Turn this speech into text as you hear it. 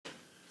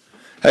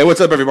Hey,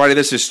 what's up, everybody?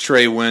 This is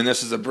Trey Wynn.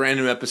 This is a brand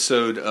new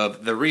episode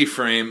of The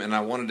Reframe, and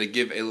I wanted to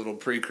give a little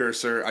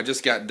precursor. I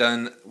just got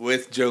done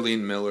with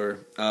Jolene Miller.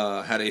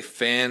 Had a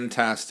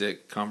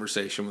fantastic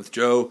conversation with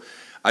Joe.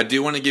 I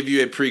do want to give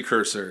you a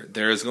precursor.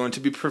 There is going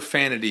to be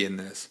profanity in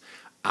this.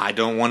 I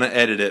don't want to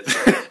edit it.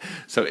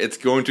 So it's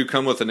going to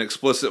come with an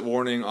explicit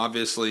warning,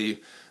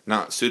 obviously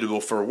not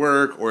suitable for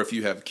work or if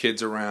you have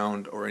kids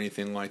around or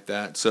anything like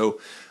that. So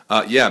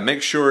I want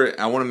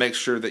to make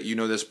sure that you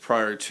know this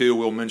prior to.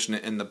 We'll mention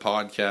it in the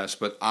podcast,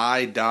 but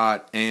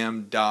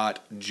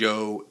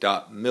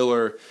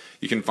I.am.joe.miller.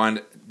 You can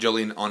find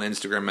Jolene on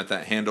Instagram at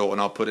that handle,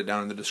 and I'll put it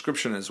down in the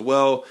description as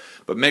well.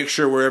 But make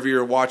sure wherever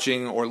you're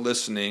watching or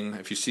listening,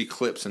 if you see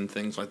clips and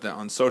things like that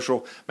on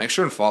social, make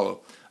sure and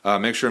follow.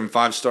 Make sure and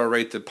 5-star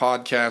rate the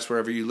podcast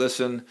wherever you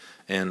listen.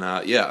 And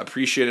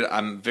appreciate it.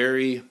 I'm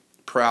very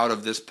proud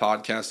of this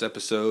podcast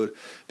episode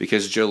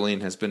because Jolene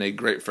has been a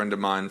great friend of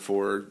mine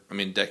for,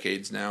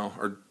 decades now,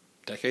 or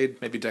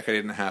maybe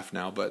decade and a half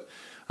now, but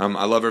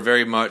I love her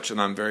very much,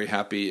 and I'm very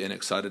happy and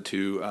excited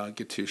to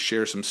get to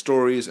share some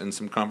stories and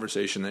some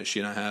conversation that she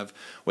and I have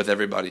with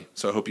everybody,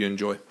 so I hope you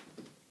enjoy.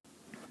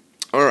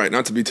 All right,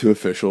 not to be too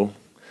official,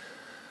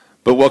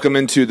 but welcome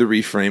into The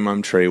Reframe.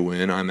 I'm Trey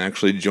Wynn. I'm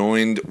actually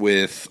joined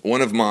with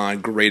one of my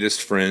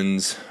greatest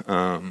friends,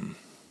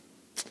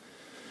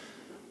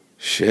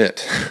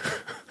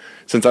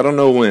 since I don't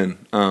know when,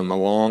 a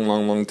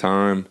long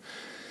time.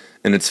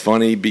 And it's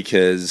funny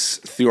because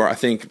through I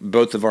think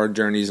both of our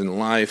journeys in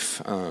life,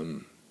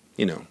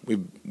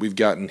 we've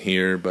gotten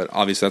here, but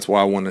obviously that's why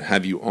I want to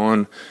have you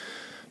on.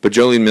 But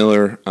Jolene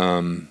Miller,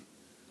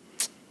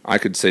 I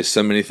could say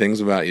so many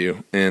things about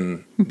you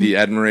and the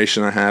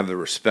admiration I have, the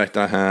respect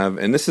I have.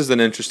 And this is an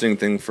interesting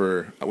thing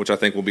which I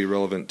think will be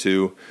relevant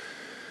to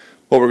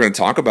what we're going to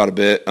talk about a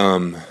bit.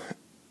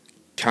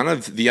 Kind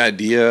of the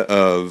idea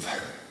of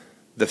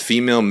the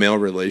female-male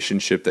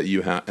relationship that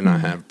you and I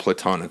have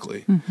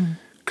platonically.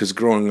 Because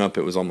growing up,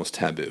 it was almost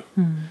taboo.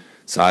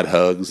 Side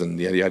hugs and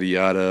yada, yada,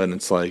 yada. And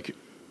it's like,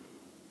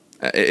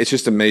 it's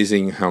just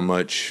amazing how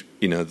much,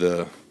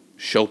 the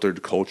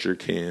sheltered culture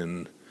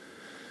can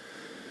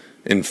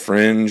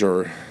infringe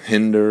or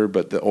hinder.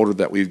 But the older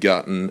that we've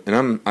gotten, and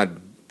I'm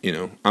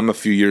a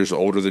few years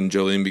older than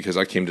Jolene because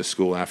I came to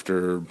school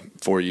after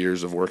 4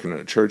 years of working at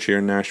a church here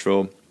in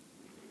Nashville.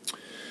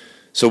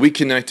 So we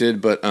connected,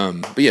 but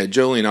yeah,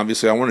 Jolene,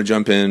 obviously I want to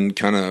jump in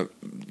kind of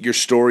your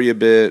story a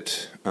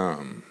bit,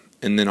 and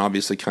then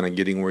obviously kind of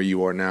getting where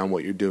you are now and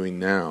what you're doing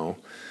now.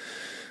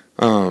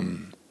 But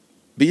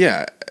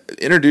yeah,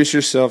 introduce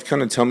yourself,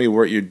 kind of tell me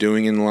what you're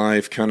doing in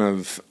life, kind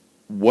of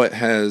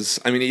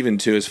even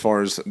too, as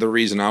far as the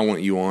reason I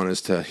want you on is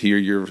to hear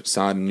your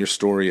side and your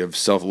story of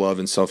self-love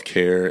and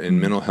self-care and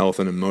mental health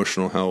and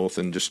emotional health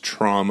and just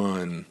trauma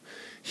and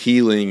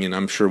healing, and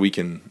I'm sure we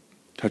can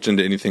touch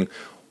into anything.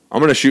 I'm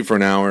going to shoot for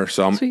an hour,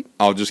 so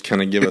I'll just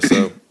kind of give us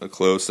a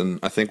close, and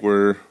I think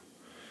we'll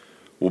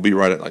be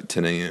right at like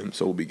 10 a.m.,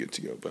 so we'll be good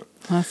to go. But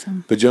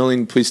awesome. But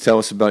Jolene, please tell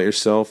us about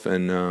yourself,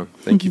 and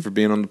thank you for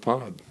being on the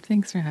pod.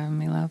 Thanks for having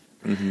me, love.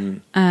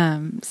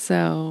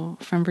 So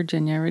from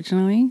Virginia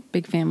originally,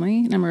 big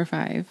family, number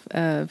 5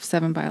 of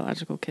 7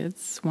 biological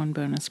kids, 1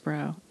 bonus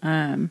bro.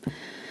 I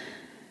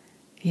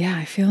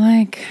feel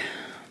like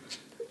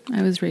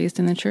I was raised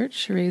in the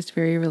church, raised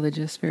very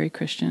religious, very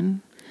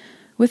Christian.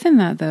 Within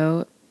that,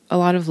 though, a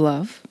lot of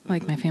love,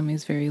 like my family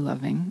is very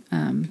loving,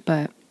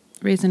 but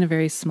raised in a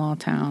very small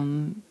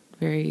town,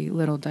 very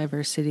little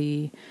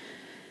diversity,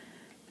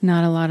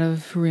 not a lot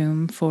of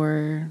room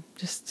for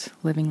just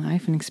living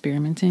life and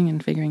experimenting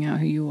and figuring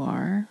out who you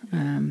are.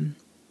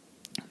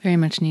 Very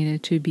much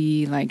needed to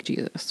be like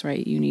Jesus,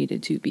 right? You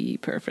needed to be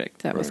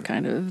perfect. That was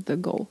kind of the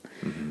goal.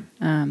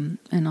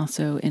 And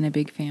also in a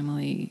big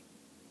family,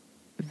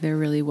 there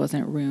really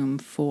wasn't room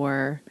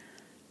for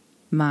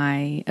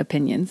my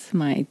opinions,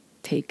 my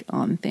take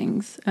on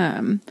things.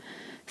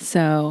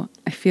 So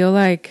I feel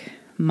like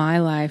my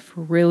life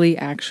really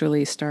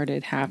actually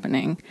started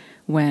happening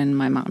when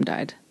my mom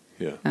died.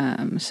 Yeah.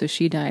 So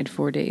she died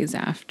 4 days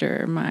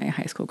after my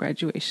high school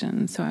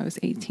graduation. So I was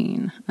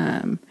 18.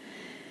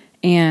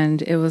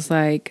 And it was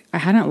like, I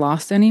hadn't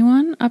lost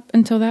anyone up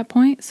until that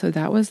point. So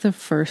that was the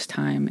first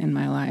time in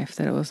my life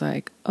that it was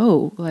like,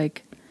 oh,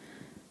 like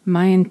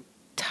my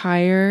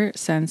entire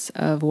sense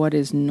of what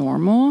is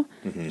normal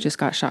just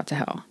got shot to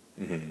hell.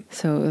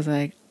 So it was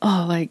like,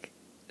 oh, like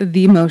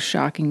the most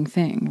shocking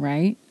thing,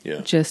 right? Yeah.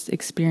 Just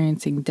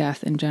experiencing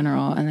death in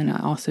general, and then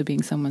also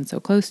being someone so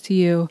close to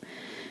you.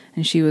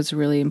 And she was a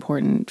really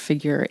important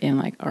figure in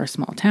like our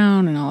small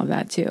town and all of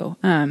that too.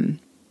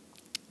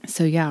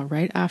 So yeah,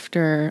 right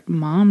after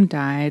mom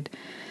died,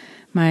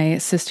 my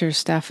sister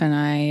Steph and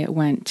I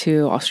went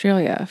to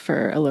Australia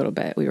for a little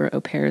bit. We were au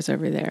pairs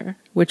over there,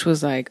 which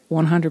was like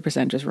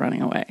 100% just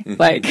running away.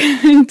 Like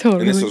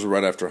totally. And this was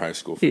right after high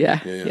school.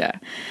 Yeah.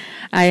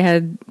 I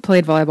had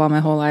played volleyball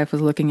my whole life,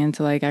 was looking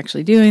into like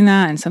actually doing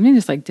that, and something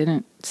just like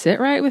didn't sit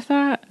right with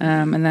that.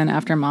 And then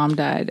after mom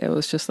died, it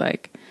was just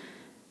like,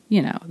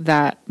 you know,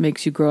 that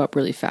makes you grow up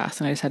really fast.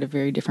 And I just had a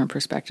very different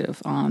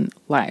perspective on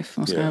life.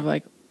 I was kind of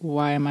like,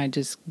 why am I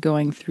just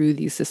going through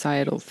these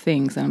societal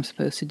things that I'm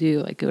supposed to do,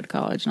 like go to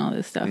college and all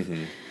this stuff?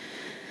 I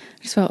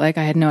just felt like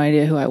I had no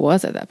idea who I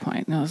was at that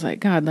point. And I was like,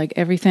 God, like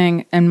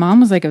everything. And Mom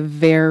was like a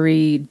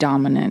very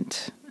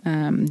dominant,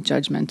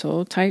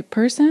 judgmental type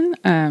person.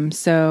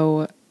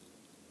 So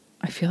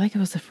I feel like it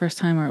was the first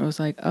time where it was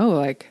like, oh,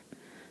 like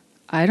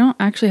I don't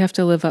actually have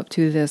to live up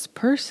to this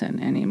person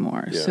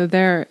anymore. Yeah. So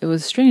it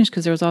was strange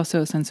because there was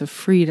also a sense of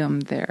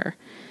freedom there.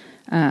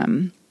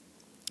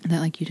 That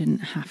like you didn't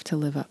have to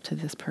live up to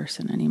this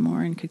person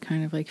anymore and could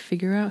kind of like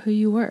figure out who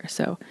you were.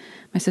 So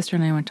my sister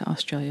and I went to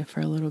Australia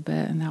for a little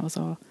bit, and that was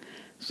all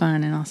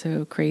fun and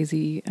also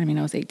crazy. I mean,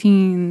 I was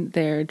 18,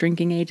 their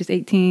drinking age is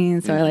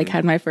 18. So I like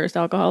had my first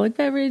alcoholic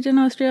beverage in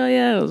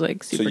Australia. It was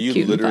like super cute. So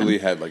you literally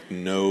had like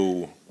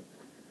no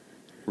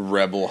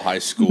rebel high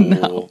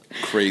school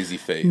crazy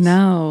face.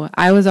 No,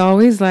 I was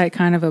always like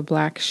kind of a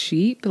black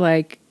sheep,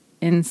 like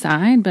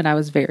inside, but I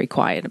was very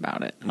quiet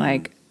about it.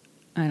 Like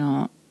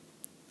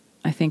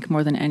I think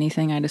more than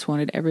anything, I just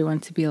wanted everyone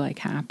to be like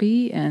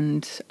happy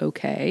and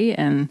okay.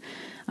 And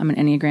I'm an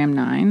Enneagram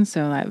 9,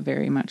 so that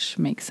very much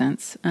makes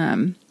sense.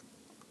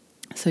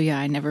 So yeah,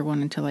 I never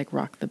wanted to like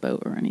rock the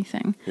boat or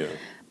anything. Yeah.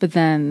 But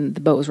then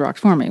the boat was rocked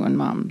for me when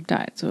Mom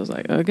died. So I was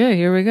like, okay,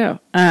 here we go.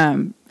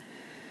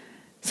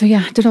 So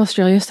yeah, did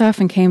Australia stuff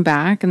and came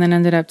back, and then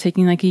ended up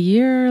taking like a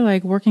year,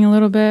 like working a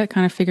little bit,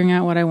 kind of figuring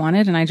out what I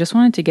wanted. And I just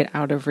wanted to get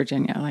out of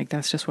Virginia. Like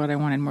that's just what I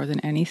wanted more than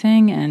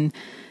anything. And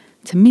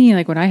to me,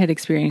 like what I had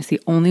experienced,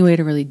 the only way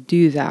to really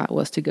do that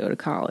was to go to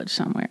college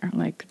somewhere.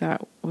 Like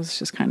that was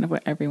just kind of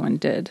what everyone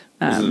did.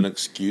 Was it an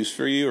excuse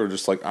for you, or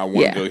just like, I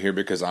want to go here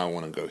because I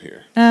want to go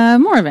here?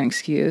 More of an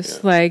excuse.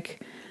 Yeah.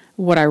 Like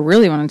what I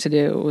really wanted to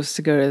do was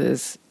to go to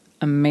this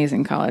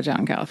amazing college out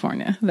in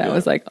California that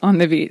was like on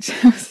the beach.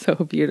 It was so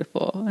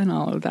beautiful and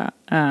all of that.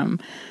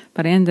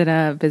 But I ended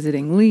up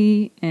visiting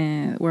Lee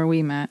where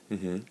we met.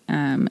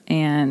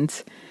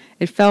 And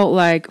it felt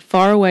like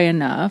far away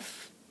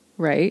enough,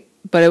 right?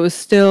 But it was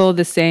still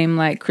the same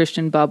like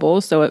Christian bubble,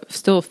 so it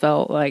still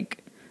felt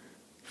like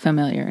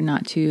familiar,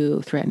 not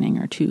too threatening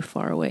or too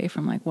far away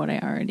from like what I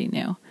already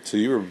knew. So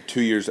you were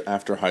 2 years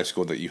after high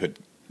school that you had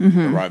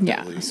arrived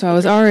at Lee. So I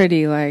was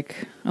already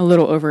like a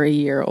little over a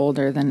year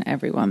older than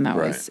everyone that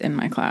was in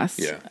my class.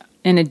 Yeah.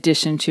 In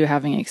addition to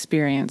having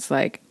experienced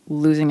like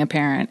losing a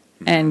parent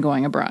and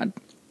going abroad.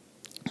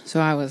 So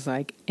I was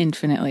like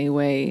infinitely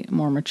way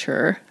more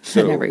mature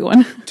than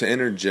everyone. To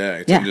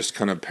interject, I'm just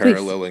kind of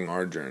paralleling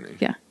our journey.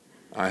 Yeah.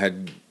 I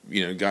had,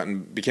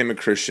 became a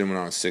Christian when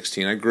I was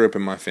 16. I grew up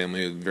in my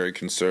family, very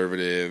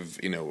conservative.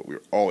 We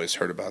always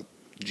heard about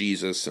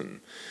Jesus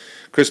and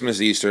Christmas,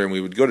 Easter, and we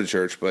would go to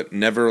church, but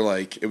never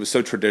like, it was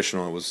so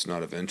traditional, it was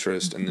not of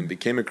interest. And then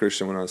became a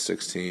Christian when I was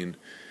 16.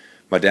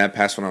 My dad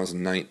passed when I was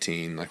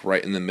 19, like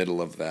right in the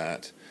middle of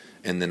that.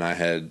 And then I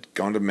had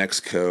gone to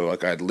Mexico,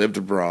 like I had lived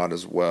abroad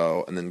as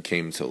well, and then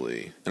came to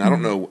Lee. And I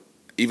don't know,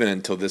 even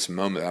until this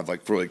moment, I've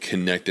like really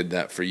connected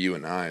that for you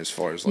and I as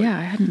far as like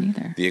I hadn't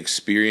either. The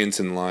experience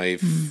in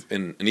life,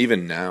 and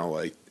even now,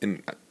 like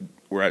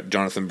we're at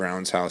Jonathan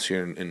Brown's house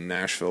here in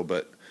Nashville,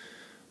 but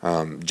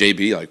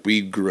JB, like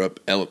we grew up,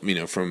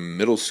 from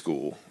middle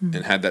school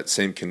and had that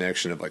same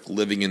connection of like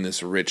living in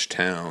this rich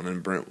town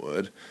in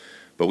Brentwood,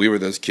 but we were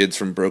those kids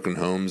from broken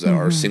homes that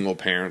our single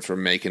parents were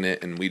making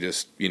it, and we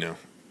just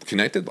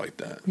connected like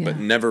that, but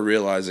never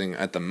realizing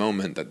at the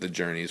moment that the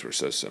journeys were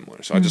so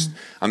similar. So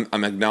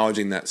I'm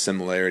acknowledging that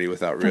similarity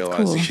without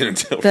realizing it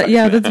until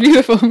that's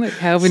beautiful. Like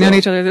how have we known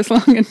each other this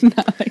long and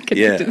not like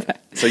connected to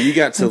that? So you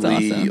got to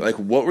Lee. Awesome. Like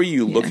what were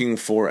you looking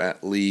for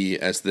at Lee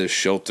as this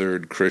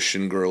sheltered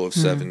Christian girl of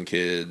 7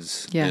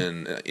 kids? Yeah.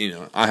 And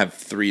I have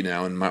 3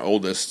 now, and my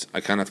oldest,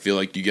 I kind of feel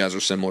like you guys are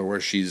similar,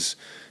 where she's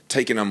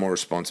taking on more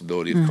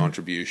responsibility of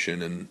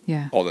contribution and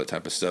all that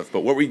type of stuff. But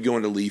what were you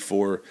going to Lee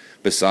for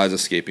besides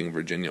escaping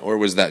Virginia, or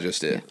was that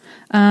just it?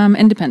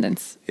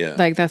 Independence. Yeah.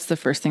 Like that's the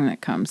first thing that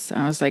comes.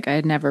 I was like, I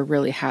had never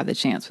really had the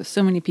chance with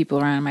so many people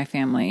around in my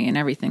family and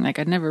everything. Like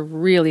I'd never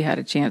really had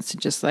a chance to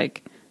just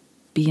like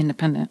be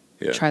independent,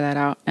 try that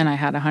out. And I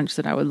had a hunch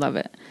that I would love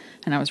it.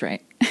 And I was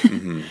right.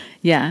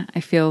 Yeah. I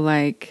feel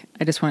like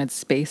I just wanted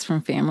space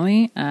from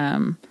family.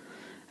 I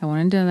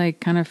wanted to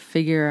like kind of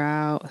figure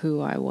out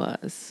who I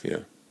was. Yeah.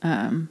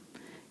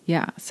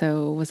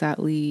 So was at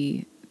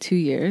Lee 2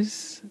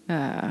 years,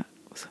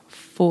 was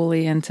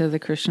fully into the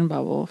Christian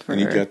bubble for.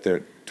 And you got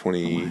there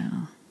 20.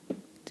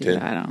 Dude,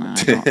 I don't know.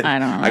 I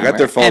don't know. I got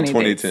there fall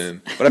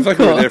 2010, but I feel like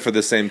we were there for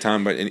the same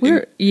time. But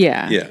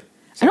yeah. So.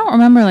 I don't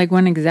remember like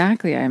when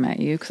exactly I met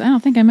you, because I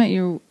don't think I met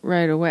you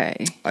right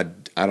away. I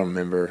don't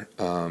remember.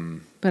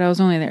 But I was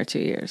only there 2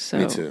 years, so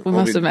me too. We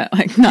must have met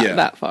like not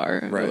that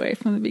far away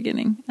from the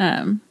beginning.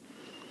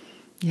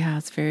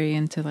 It's very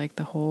into like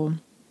the whole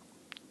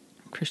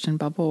Christian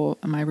bubble.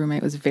 My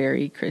roommate was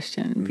very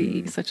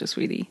Christian, such a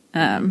sweetie.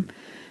 So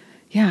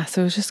it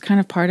was just kind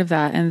of part of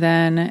that. And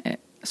then,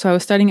 so I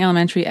was studying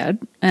elementary ed,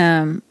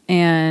 and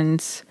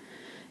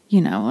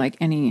like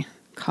any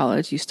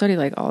college, you study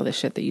like all the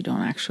shit that you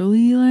don't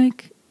actually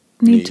like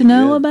need to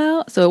know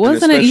about. So it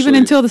wasn't even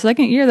until the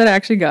second year that I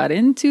actually got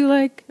into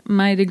like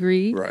my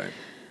degree. Right.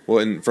 Well,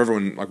 and for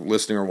everyone like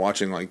listening or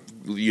watching, like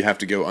you have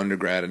to go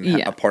undergrad,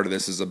 and a part of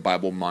this is a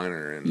Bible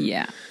minor, and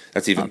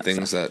that's even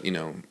things that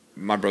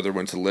my brother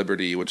went to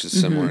Liberty, which is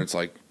similar. It's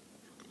like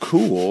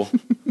cool.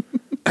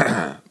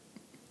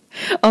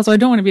 Also, I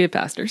don't want to be a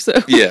pastor, so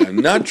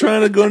not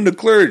trying to go into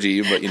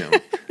clergy, but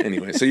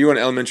anyway. So you went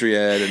elementary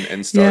ed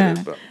and started.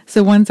 Yeah. But.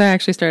 So once I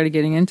actually started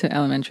getting into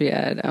elementary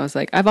ed, I was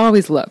like, I've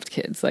always loved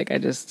kids. Like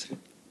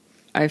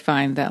I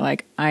find that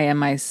like I am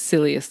my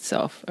silliest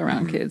self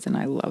around kids, and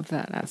I love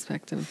that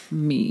aspect of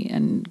me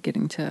and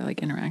getting to like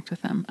interact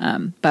with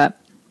them. But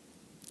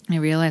I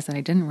realized that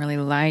I didn't really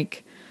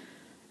like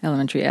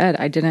elementary ed.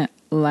 I didn't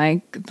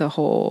like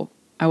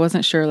I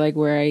wasn't sure like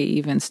where I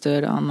even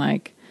stood on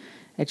like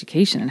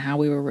education and how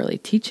we were really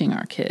teaching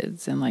our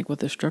kids and like what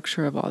the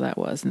structure of all that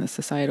was and the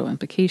societal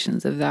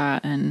implications of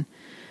that. And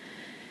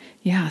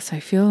so I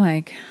feel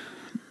like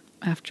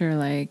after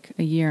like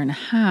a year and a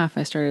half,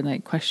 I started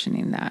like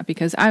questioning that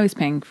because I was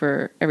paying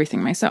for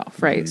everything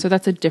myself, right? So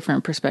that's a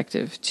different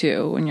perspective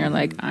too. When you're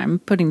like, I'm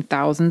putting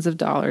thousands of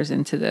dollars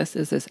into this.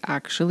 Is this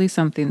actually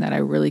something that I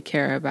really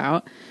care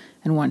about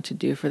and want to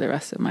do for the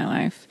rest of my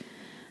life?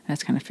 I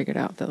just kind of figured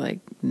out that like,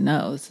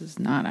 no, this is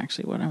not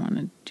actually what I want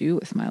to do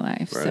with my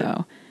life. Right.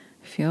 So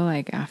I feel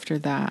like after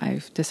that,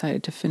 I've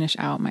decided to finish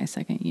out my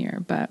second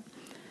year. But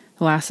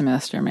the last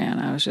semester, man,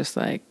 I was just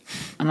like,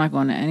 I'm not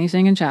going to any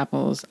singing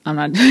chapels. I'm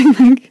not doing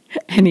like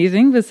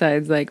anything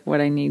besides like what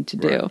I need to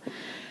do.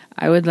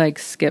 I would like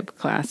skip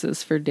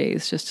classes for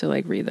days just to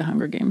like read the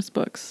Hunger Games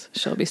books.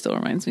 Shelby still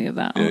reminds me of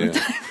that all the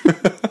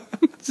time.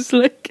 Just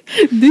like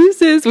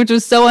deuces, which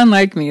was so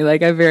unlike me.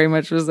 Like I very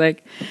much was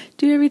like,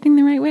 do everything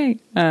the right way.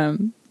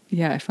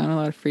 I found a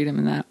lot of freedom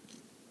in that.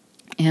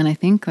 And I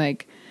think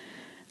like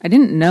I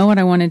didn't know what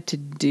I wanted to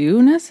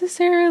do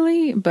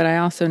necessarily, but I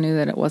also knew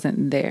that it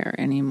wasn't there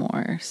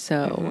anymore.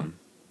 So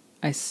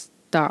I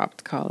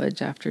stopped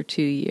college after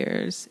 2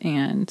 years.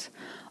 And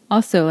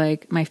also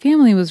like my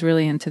family was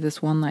really into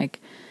this one like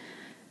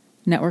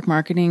network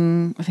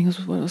marketing, I think it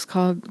was what it was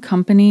called,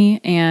 company.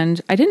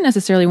 And I didn't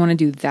necessarily want to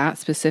do that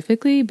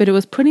specifically, but it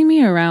was putting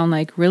me around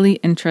like really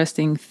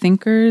interesting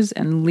thinkers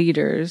and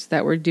leaders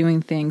that were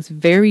doing things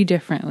very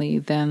differently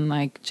than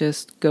like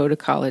just go to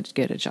college,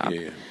 get a job.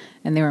 Yeah.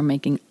 And they were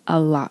making a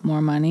lot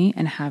more money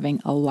and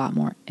having a lot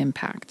more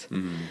impact.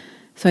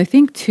 So I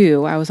think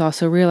too, I was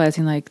also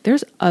realizing like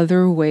there's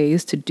other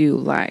ways to do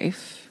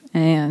life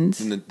and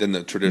than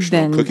the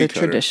traditional cookie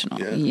cutter.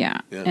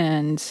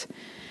 And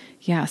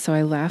so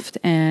I left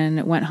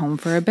and went home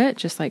for a bit,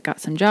 just like got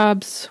some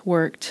jobs,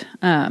 worked.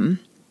 And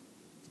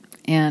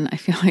I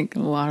feel like a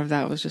lot of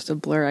that was just a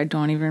blur. I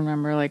don't even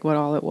remember like what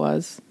all it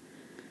was.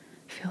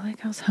 I feel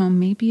like I was home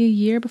maybe a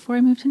year before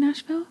I moved to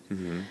Nashville.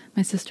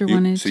 My sister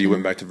wanted So you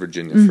went back to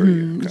Virginia for a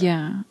year. Okay.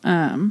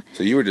 Yeah.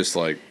 So you were just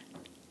like,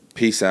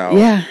 peace out.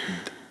 Yeah.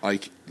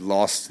 Like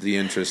lost the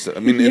interest. I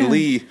mean, in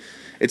Lee,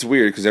 it's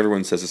weird because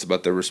everyone says this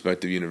about their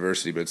respective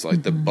university, but it's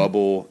like the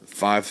bubble,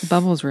 The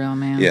bubble's real,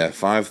 man. Yeah,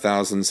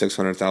 5,000,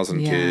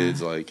 600,000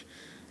 kids, like,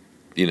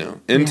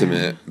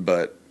 intimate,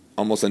 but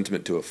almost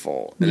intimate to a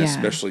fault. And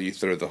especially you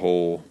throw the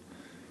whole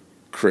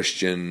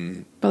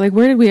Christian. But like,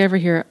 where did we ever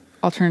hear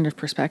alternative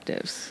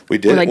perspectives? We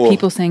did. Or like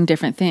people saying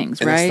different things,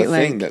 and right? That's the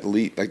thing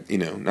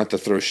that not to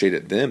throw shade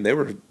at them, they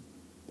were,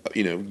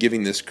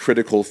 giving this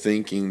critical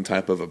thinking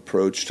type of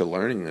approach to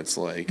learning. That's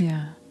like,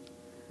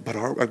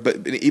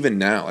 But even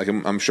now, like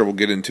I'm sure we'll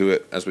get into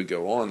it as we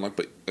go on. Like,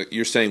 but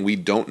you're saying we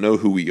don't know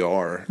who we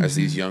are as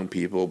these young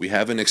people. We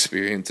haven't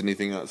experienced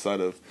anything outside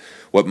of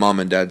what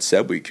mom and dad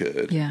said we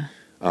could,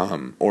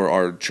 or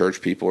our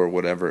church people or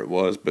whatever it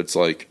was. But it's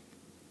like,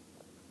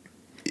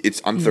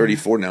 I'm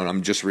 34 now, and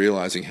I'm just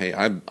realizing, hey,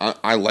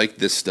 I like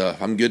this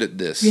stuff. I'm good at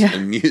this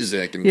and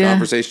music and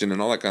conversation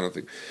and all that kind of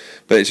thing.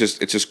 But it's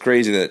just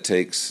crazy that it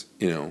takes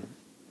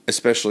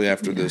especially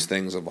after those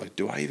things of like,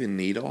 do I even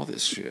need all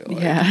this shit?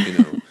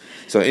 Like,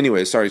 So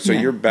anyway, sorry. So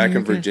you're back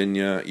in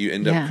Virginia. You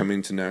end up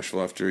coming to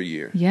Nashville after a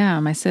year. Yeah,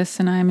 my sis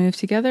and I moved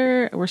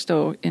together. We're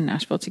still in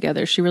Nashville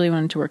together. She really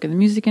wanted to work in the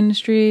music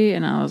industry,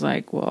 and I was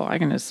like, well, I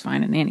can just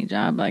find a nanny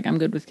job. Like, I'm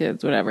good with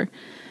kids, whatever.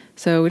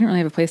 So we didn't really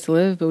have a place to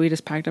live, but we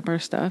just packed up our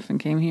stuff and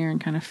came here and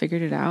kind of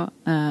figured it out.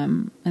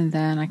 And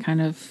then I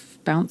kind of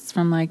bounced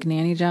from like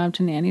nanny job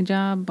to nanny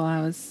job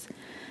while I was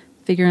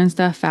figuring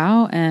stuff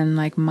out. And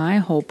like my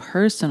whole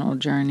personal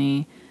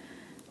journey,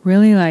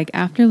 really like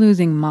after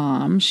losing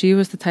mom, she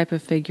was the type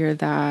of figure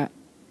that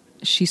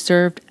she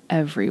served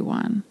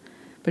everyone,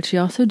 but she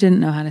also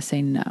didn't know how to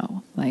say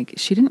no. Like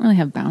she didn't really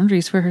have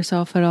boundaries for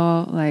herself at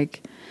all.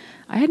 Like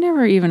I had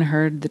never even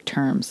heard the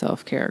term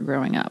self-care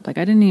growing up. Like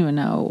I didn't even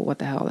know what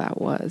the hell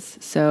that was.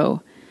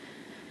 So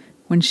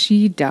when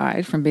she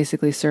died from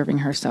basically serving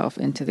herself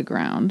into the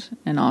ground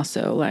and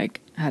also like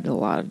had a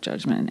lot of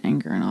judgment and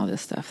anger and all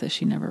this stuff that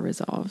she never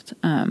resolved,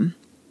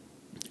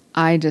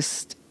 I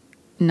just,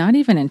 not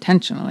even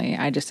intentionally,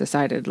 I just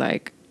decided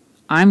like,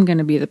 I'm going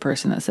to be the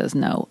person that says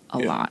no a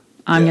lot.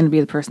 I'm going to be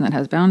the person that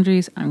has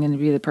boundaries. I'm going to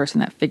be the person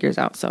that figures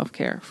out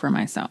self-care for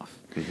myself.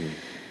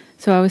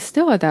 So I was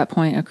still at that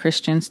point a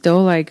Christian,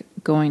 still like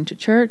going to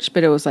church,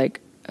 but it was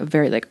like a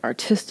very like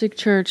artistic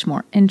church,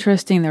 more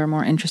interesting. There were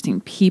more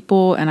interesting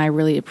people, and I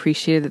really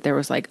appreciated that there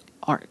was like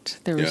art.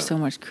 There was so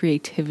much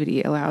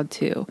creativity allowed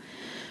to,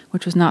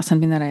 which was not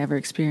something that I ever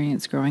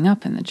experienced growing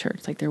up in the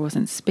church. Like there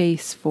wasn't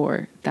space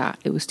for that.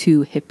 It was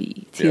too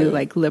hippie, too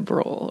like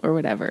liberal or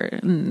whatever,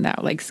 and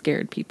that like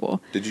scared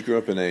people. Did you grow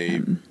up in a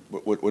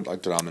what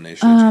like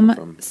denomination did you come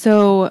from?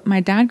 So my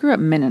dad grew up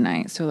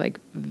Mennonite, so like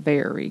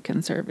very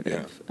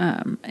conservative.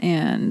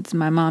 And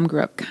my mom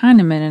grew up kind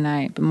of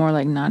Mennonite, but more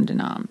like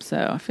non-denom.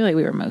 So I feel like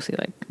we were mostly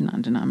like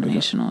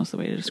non-denominational is the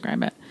way to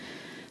describe it.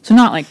 So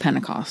not like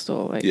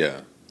Pentecostal, like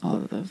all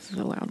of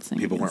the loud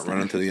singing. People weren't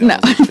running to the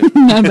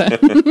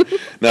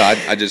No.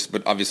 I just,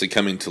 but obviously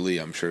coming to Lee,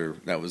 I'm sure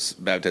that was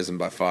baptism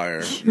by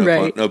fire.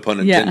 No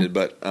pun intended,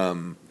 but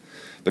no,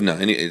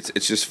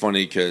 it's just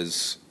funny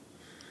because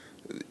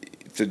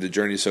through the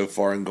journey so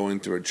far and going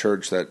through a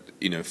church that,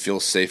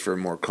 feels safer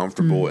and more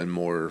comfortable and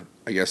more,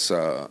 I guess,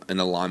 in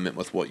alignment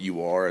with what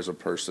you are as a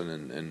person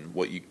and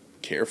what you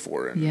care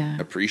for and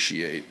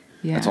appreciate.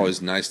 Yeah. That's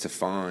always nice to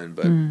find,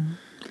 but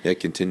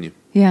continue.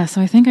 Yeah,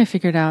 so I think I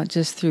figured out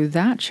just through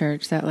that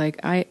church that like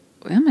I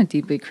am a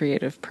deeply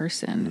creative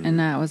person, and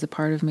that was a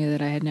part of me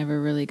that I had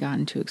never really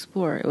gotten to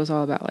explore. It was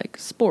all about like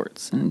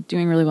sports and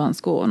doing really well in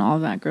school and all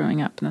of that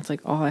growing up, and that's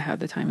like all I had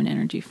the time and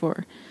energy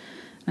for.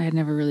 I had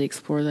never really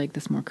explored like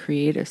this more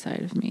creative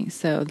side of me.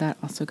 So that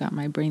also got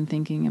my brain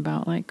thinking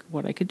about like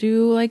what I could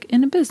do like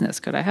in a business.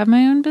 Could I have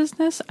my own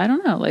business? I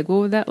don't know. Like what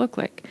would that look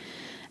like?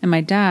 And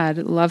my dad,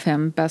 love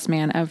him, best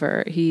man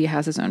ever. He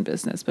has his own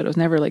business, but it was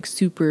never like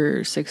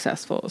super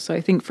successful. So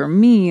I think for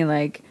me,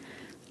 like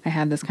I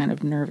had this kind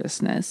of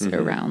nervousness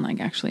around like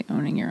actually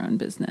owning your own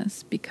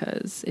business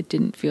because it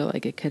didn't feel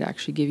like it could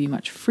actually give you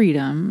much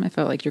freedom. I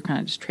felt like you're kind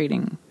of just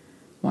trading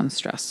one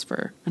stress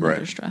for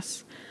another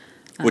stress.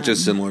 Which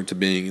is similar to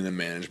being in the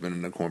management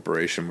in a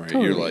corporation, right?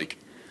 Totally. You're like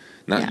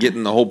not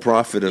getting the whole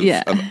profit of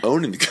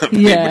owning the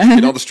company, but you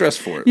get all the stress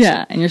for it.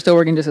 Yeah, and you're still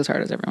working just as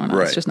hard as everyone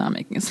else, just not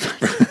making as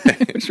much,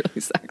 which really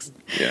sucks.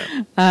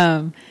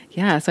 So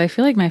I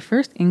feel like my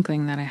first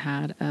inkling that I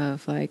had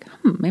of like,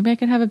 maybe I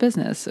could have a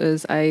business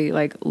is I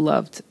like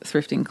loved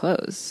thrifting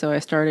clothes. So I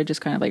started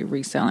just kind of like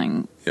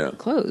reselling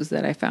clothes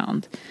that I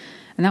found.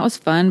 And that was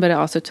fun, but it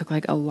also took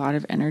like a lot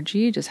of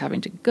energy just having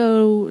to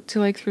go to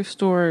like thrift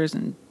stores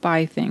and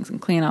buy things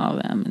and clean all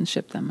of them and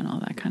ship them and all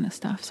that kind of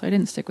stuff. So I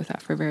didn't stick with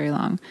that for very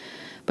long.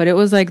 But it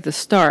was like the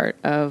start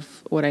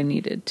of what I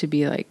needed to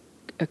be like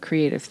a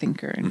creative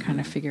thinker and kind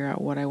of figure out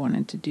what I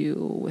wanted to do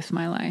with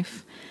my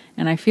life.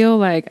 And I feel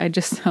like I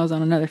was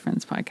on another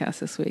friend's podcast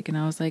this week and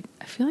I was like,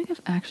 I feel like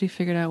I've actually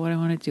figured out what I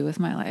want to do with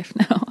my life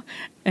now.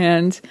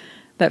 And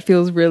that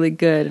feels really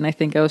good. And I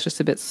think I was just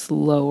a bit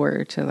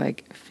slower to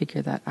like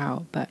figure that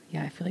out. But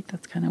yeah, I feel like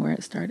that's kind of where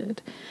it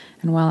started.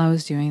 And while I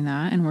was doing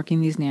that and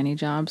working these nanny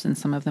jobs, and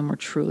some of them were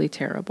truly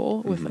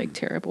terrible with like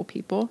terrible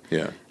people.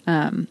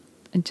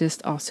 I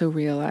just also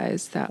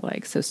realized that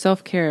like, so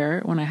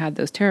self-care when I had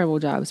those terrible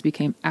jobs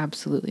became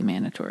absolutely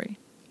mandatory.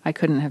 I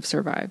couldn't have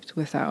survived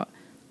without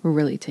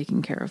really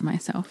taking care of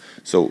myself.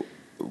 So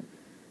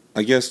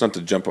I guess not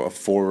to jump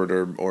forward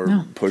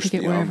or push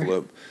the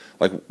envelope.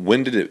 Like,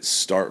 when did it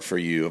start for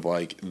you of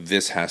like,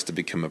 this has to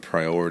become a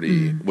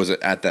priority? Was it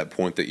at that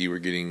point that you were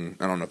getting,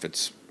 I don't know if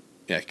it's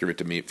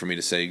accurate for me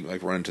to say,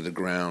 like, run to the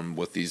ground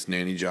with these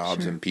nanny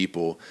jobs and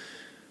people,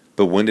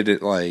 but when did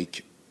it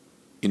like,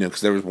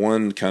 because there was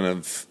one kind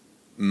of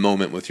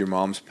moment with your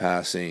mom's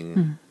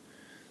passing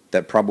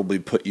that probably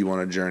put you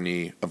on a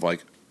journey of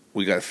like,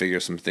 we got to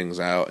figure some things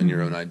out in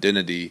your own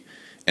identity,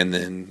 and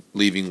then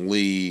leaving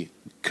Lee,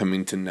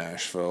 coming to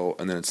Nashville,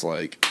 and then it's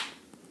like,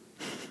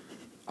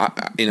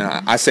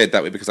 I say it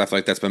that way because I feel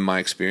like that's been my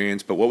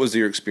experience. But what was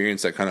your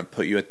experience that kind of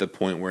put you at the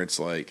point where it's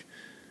like,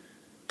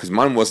 because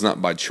mine was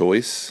not by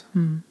choice,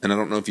 and I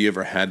don't know if you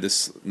ever had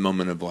this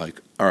moment of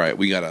like, all right,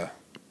 we got to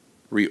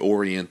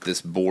reorient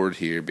this board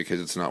here because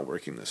it's not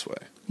working this way.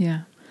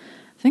 Yeah.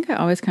 I think I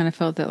always kind of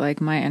felt that like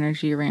my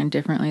energy ran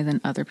differently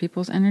than other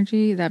people's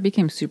energy. That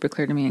became super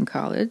clear to me in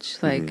college.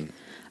 Like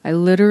I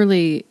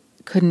literally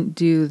couldn't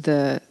do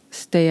the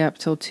stay up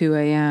till 2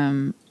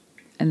 a.m.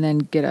 and then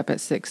get up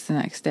at 6 the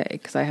next day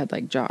because I had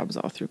like jobs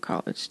all through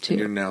college too. And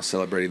you're now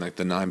celebrating like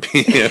the 9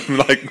 p.m.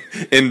 like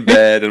in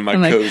bed and my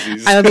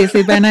cozies. I'll be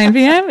asleep by 9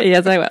 p.m.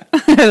 Yes, I will.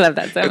 I love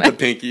that so much. With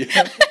the pinky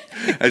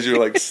as you're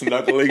like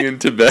snuggling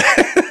into bed.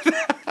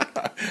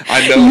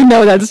 I know. You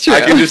know that's true.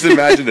 I can just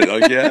imagine it.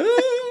 Like,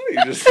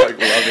 you're just like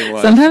loving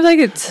life. Sometimes I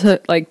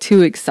get like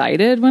too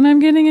excited when I'm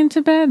getting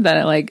into bed that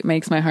it like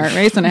makes my heart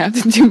race and I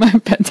have to do my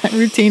bedtime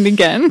routine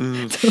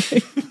again to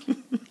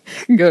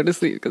like go to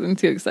sleep because I'm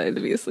too excited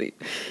to be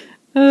asleep.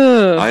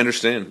 I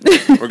understand.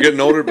 We're getting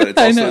older, but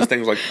it's also those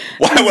things like,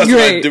 why wasn't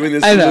I doing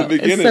this from the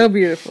beginning? It's so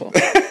beautiful.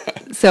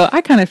 So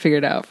I kind of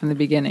figured out from the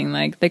beginning,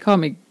 like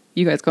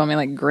you guys call me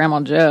like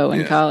Grandma Joe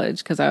in college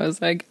because I was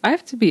like, I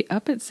have to be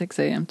up at 6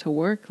 a.m. to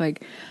work.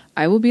 Like,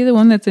 I will be the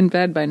one that's in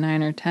bed by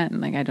 9 or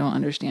 10. Like, I don't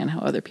understand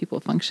how other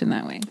people function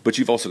that way. But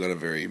you've also got a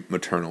very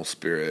maternal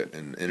spirit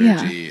and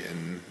energy,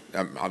 and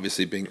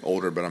obviously being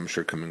older, but I'm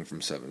sure coming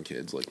from 7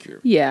 kids, like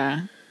you're.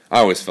 Yeah. I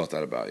always felt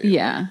that about you.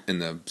 Yeah. In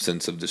the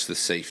sense of just the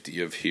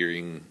safety of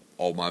hearing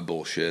all my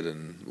bullshit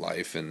and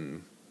life.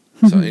 And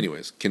so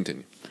anyways,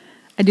 continue.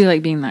 I do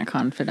like being that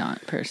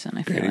confidant person.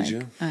 I feel Granny like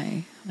Joe?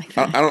 I like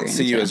that. I don't Granny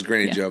see you Joe. as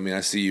Granny Yeah. Joe. I mean,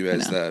 I see you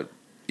as that,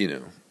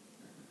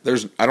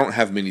 I don't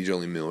have many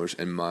Jolene Millers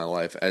in my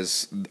life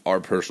as our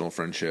personal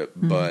friendship,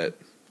 but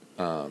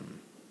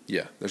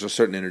yeah, there's a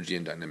certain energy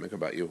and dynamic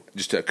about you.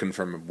 Just to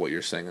confirm what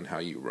you're saying and how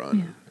you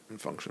run and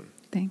function.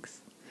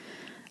 Thanks.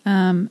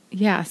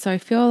 Yeah, so I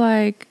feel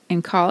like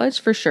in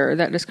college, for sure,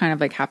 that just kind of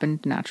like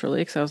happened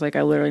naturally because I was like,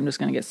 I literally am just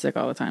going to get sick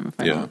all the time if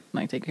I don't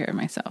like take care of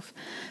myself.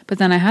 But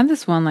then I had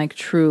this one like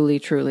truly,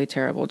 truly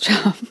terrible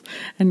job,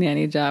 a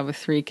nanny job with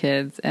 3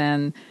 kids,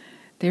 and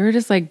they were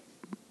just like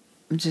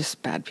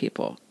just bad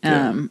people.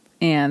 And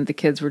the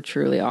kids were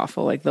truly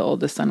awful. Like the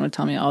oldest son would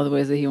tell me all the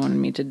ways that he wanted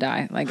me to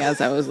die, like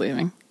as I was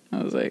leaving.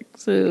 I was like,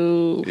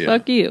 so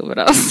fuck you, but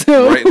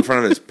also right in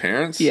front of his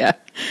parents. Yeah,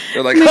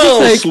 they're like, "Oh,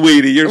 like,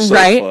 sweetie, you're so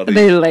funny."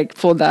 They like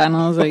pulled that, and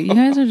I was like, "You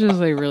guys are just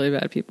like really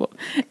bad people."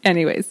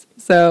 Anyways,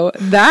 so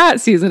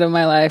that season of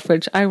my life,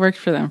 which I worked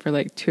for them for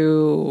like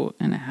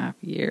 2.5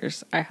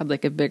 years, I had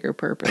like a bigger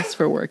purpose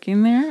for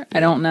working there. I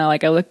don't know.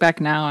 Like I look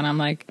back now, and I'm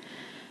like,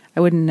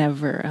 I would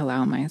never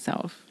allow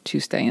myself to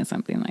stay in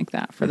something like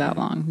that for that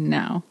long.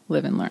 Now,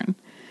 live and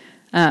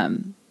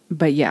learn.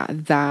 But yeah,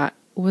 that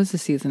was the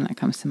season that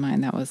comes to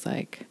mind. That was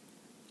like,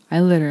 I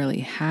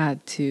literally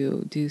had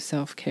to do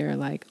self-care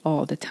like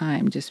all the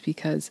time just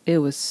because it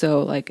was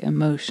so like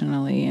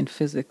emotionally and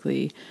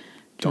physically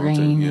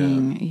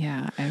draining.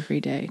 Yeah,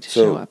 every day to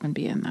show up and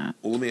be in that.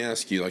 Well, let me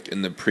ask you, like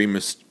in the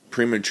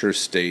premature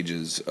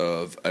stages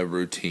of a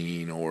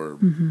routine or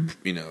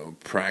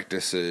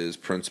practices,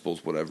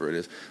 principles, whatever it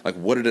is, like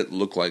what did it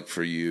look like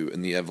for you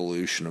in the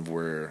evolution of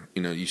where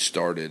you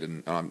started?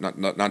 And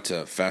not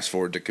to fast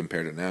forward to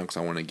compare to now because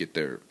I want to get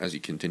there as you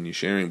continue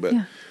sharing, but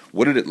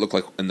what did it look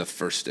like in the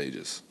first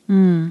stages?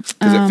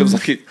 Because it feels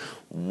like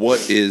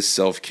what is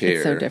self-care?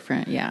 It's so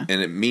different, yeah.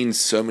 And it means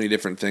so many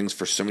different things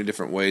for so many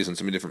different ways and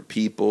so many different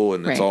people,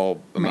 and it's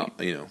all about,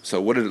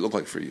 So what did it look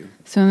like for you?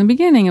 So in the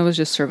beginning, it was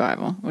just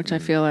survival, which I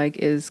feel like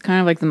is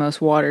kind of like the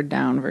most watered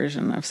down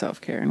version of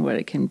self-care and what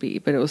it can be.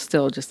 But it was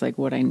still just like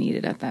what I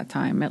needed at that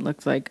time. It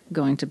looked like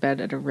going to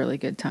bed at a really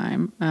good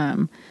time.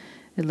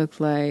 It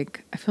looked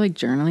like, I feel like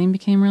journaling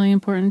became really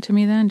important to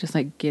me then, just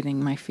like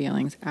getting my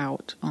feelings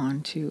out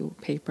onto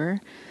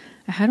paper.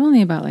 I had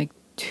only about like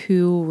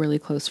 2 really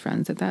close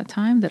friends at that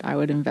time that I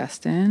would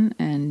invest in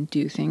and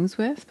do things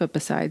with. But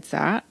besides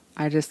that,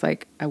 I just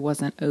like, I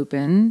wasn't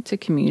open to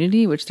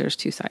community, which there's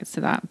 2 sides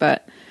to that.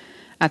 But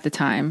at the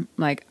time,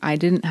 like I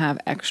didn't have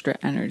extra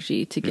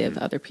energy to give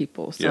other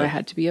people. So I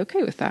had to be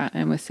okay with that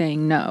and with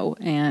saying no.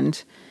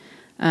 And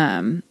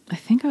I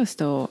think I was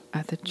still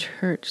at the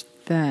church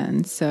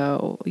then.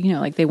 So,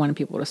 like they wanted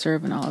people to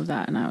serve and all of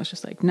that. And I was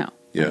just like, no.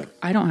 Yeah. Like,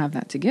 I don't have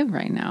that to give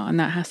right now. And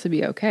that has to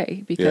be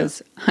okay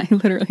because I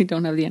literally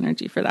don't have the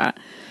energy for that.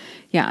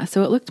 Yeah.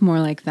 So it looked more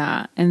like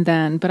that. And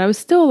then, but I was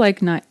still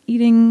like not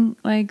eating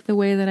like the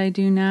way that I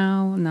do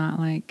now. Not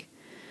like,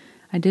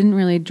 I didn't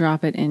really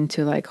drop it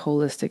into like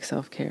holistic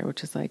self-care,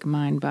 which is like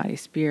mind, body,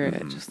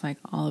 spirit, just like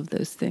all of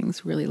those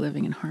things really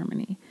living in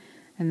harmony.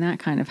 And that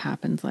kind of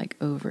happened like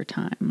over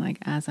time, like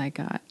as I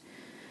got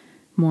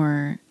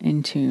more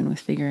in tune with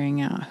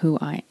figuring out who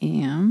I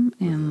am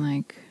and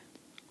like,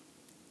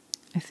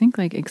 I think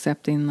like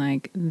accepting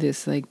like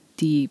this like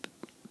deep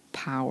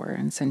power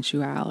and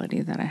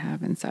sensuality that I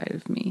have inside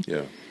of me.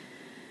 Yeah.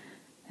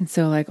 And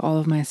so like all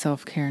of my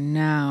self-care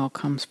now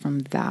comes from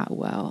that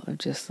well of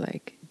just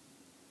like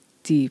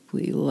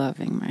deeply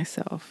loving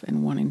myself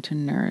and wanting to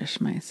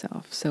nourish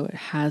myself. So it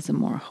has a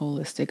more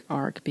holistic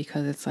arc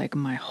because it's like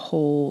my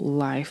whole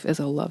life is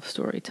a love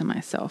story to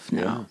myself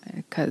now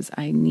because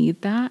I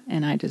need that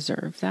and I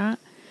deserve that.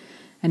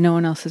 And no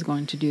one else is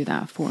going to do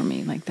that for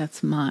me. Like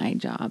that's my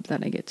job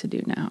that I get to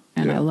do now.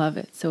 And I love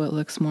it. So it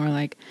looks more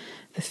like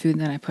the food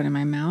that I put in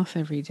my mouth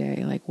every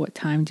day. Like what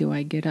time do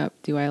I get up?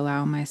 Do I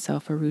allow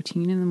myself a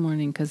routine in the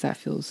morning? Because that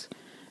feels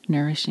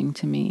nourishing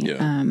to me.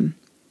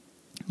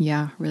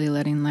 Really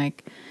letting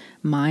like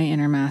my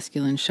inner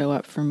masculine show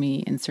up for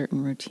me in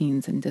certain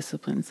routines and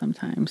disciplines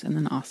sometimes. And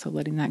then also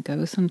letting that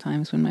go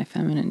sometimes when my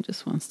feminine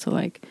just wants to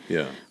like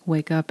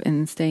wake up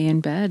and stay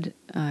in bed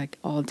like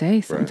all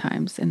day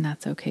sometimes. And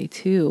that's okay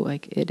too.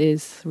 Like it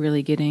is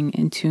really getting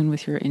in tune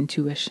with your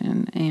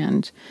intuition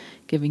and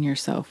giving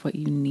yourself what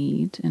you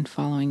need and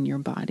following your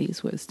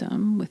body's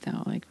wisdom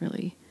without like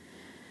really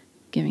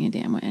giving a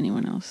damn what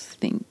anyone else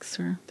thinks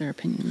or their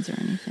opinions or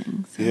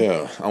anything. So,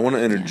 yeah. I want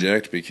to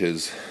interject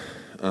because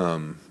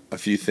a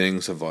few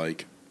things of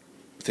like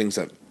things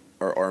that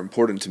are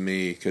important to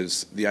me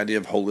because the idea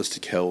of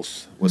holistic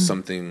health was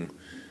something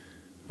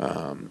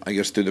I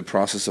guess through the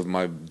process of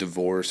my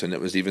divorce, and it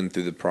was even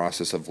through the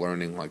process of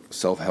learning like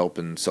self-help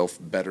and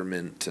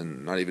self-betterment,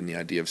 and not even the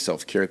idea of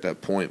self-care at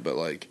that point, but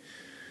like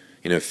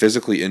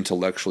physically,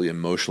 intellectually,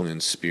 emotionally,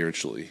 and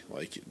spiritually,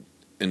 like.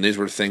 And these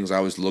were things I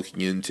was looking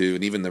into,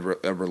 and even the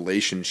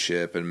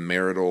relationship and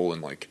marital,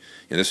 and like,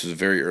 this was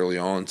very early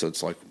on, so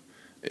it's like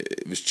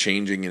it was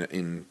changing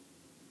in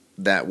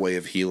that way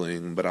of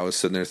healing, but I was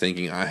sitting there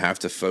thinking I have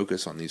to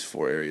focus on these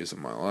 4 areas of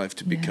my life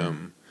to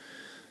become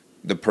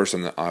the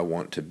person that I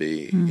want to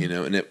be, you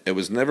know, and it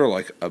was never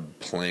like a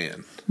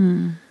plan.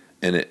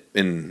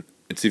 And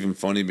it's even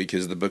funny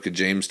because the book of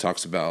James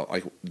talks about,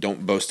 like,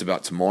 don't boast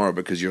about tomorrow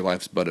because your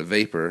life's but a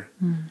vapor,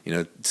 you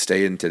know,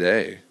 stay in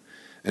today.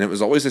 And it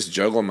was always this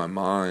juggle in my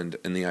mind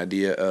and the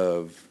idea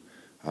of,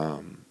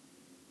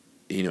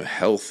 you know,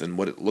 health and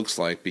what it looks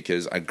like,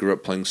 because I grew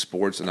up playing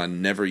sports and I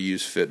never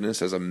used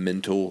fitness as a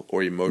mental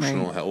or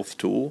emotional health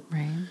tool.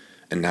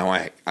 And now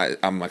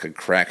I'm like a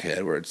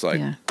crackhead where it's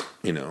like,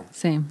 you know.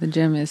 Same. The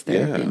gym is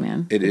therapy,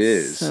 man. It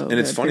is. So and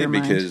it's funny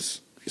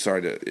because,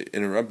 sorry to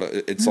interrupt, but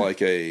it's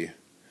like a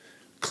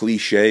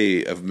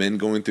cliche of men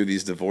going through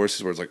these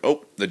divorces where it's like,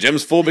 oh, the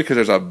gym's full because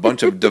there's a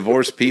bunch of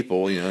divorced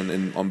people, you know,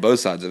 and on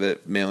both sides of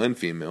it, male and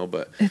female.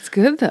 But it's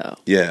good, though.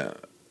 Yeah.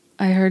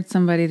 I heard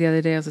somebody the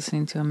other day, I was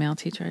listening to a male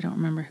teacher, I don't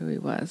remember who he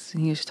was,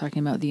 and he was talking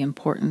about the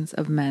importance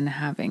of men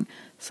having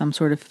some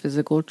sort of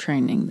physical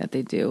training that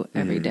they do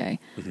every day.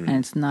 And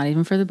it's not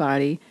even for the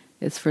body,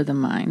 it's for the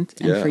mind,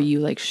 and for you,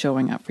 like,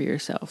 showing up for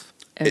yourself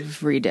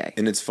every day.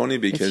 And it's funny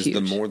because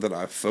the more that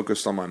I've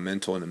focused on my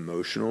mental and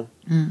emotional,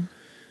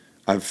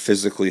 I've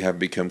physically have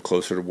become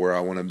closer to where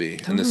I want to be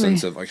in the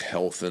sense of, like,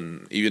 health.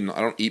 And even,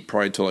 I don't eat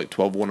probably till like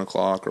 12, 1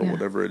 o'clock or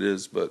whatever it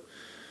is, but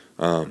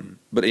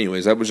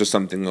anyways, that was just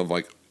something of,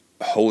 like,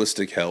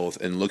 holistic health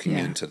and looking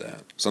into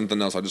that.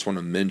 Something else I just want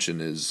to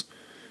mention is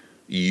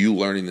you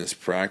learning this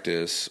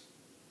practice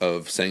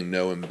of saying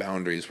no and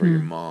boundaries for your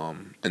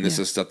mom. And this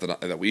is stuff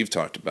that we've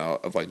talked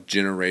about, of, like,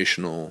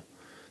 generational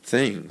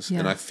things.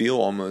 And I feel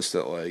almost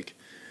that, like,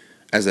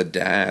 as a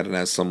dad and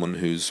as someone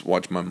who's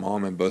watched my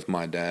mom and both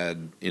my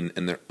dad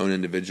in their own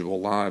individual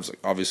lives, like,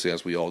 obviously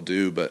as we all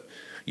do, but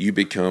you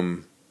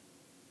become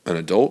an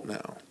adult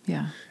now.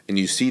 And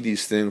you see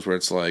these things where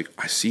it's like,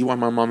 I see why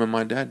my mom and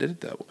my dad did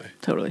it that way.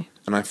 Totally.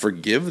 And I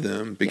forgive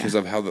them because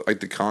of how,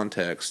 the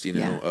context, you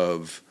know,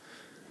 of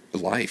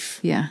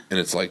life. And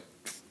it's like,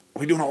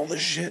 we're doing all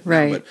this shit.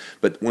 Right.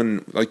 But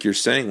when, like you're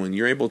saying, when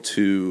you're able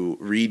to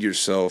read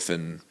yourself,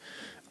 and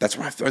that's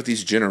why I feel like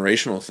these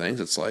generational things,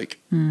 it's like,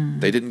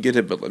 they didn't get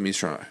it, but let me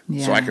try.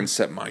 So I can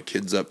set my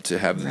kids up to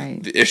have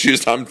the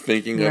issues I'm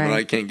thinking of and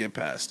I can't get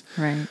past.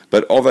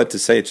 But all that to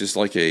say, it's just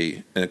like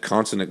a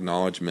constant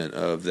acknowledgement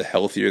of the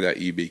healthier that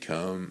you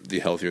become, the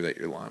healthier that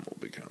your line will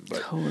become.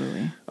 But,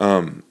 totally.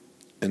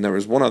 And there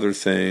was one other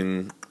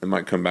thing, it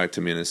might come back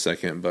to me in a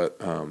second, but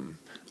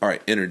all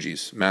right,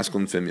 energies,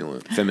 masculine,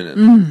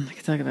 feminine. I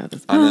could talk about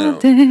this all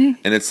day.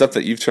 And it's stuff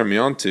that you've turned me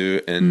on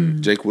to,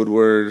 and Jake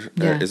Woodward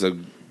is a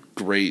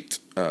great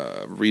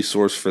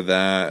resource for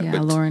that.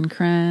 But, Lauren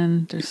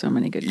Cran, there's so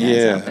many good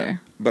guys out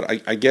there.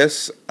 But I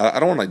guess I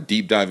don't want to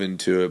deep dive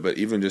into it, but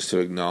even just to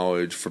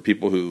acknowledge for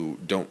people who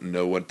don't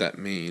know what that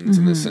means,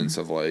 in the sense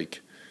of,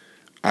 like,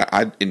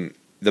 in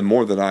the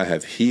more that I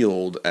have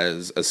healed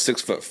as a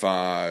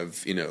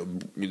 6'5", you know,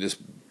 this,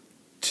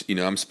 you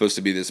know, I'm supposed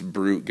to be this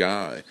brute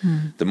guy.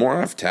 The more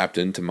I've tapped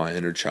into my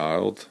inner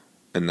child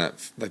and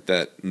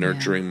that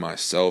nurturing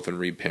myself and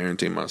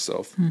reparenting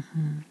myself,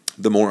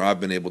 the more I've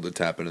been able to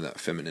tap into that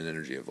feminine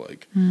energy of,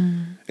 like,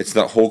 it's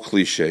that whole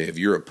cliche of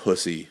you're a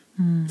pussy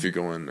if you're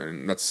going,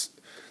 and that's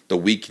the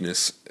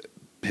weakness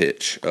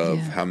pitch of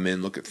how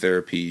men look at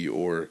therapy,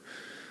 or,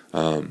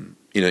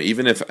 you know,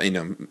 even if, you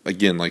know,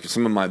 again, like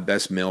some of my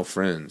best male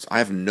friends, I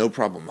have no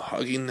problem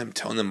hugging them,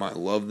 telling them I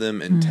love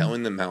them, and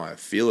telling them how I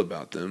feel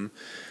about them,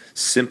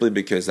 simply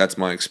because that's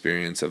my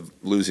experience of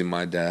losing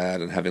my dad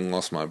and having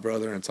lost my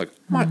brother. And it's like,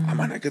 I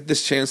might not get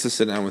this chance to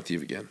sit down with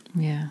you again.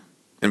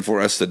 And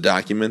for us to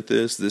document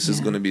this is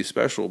going to be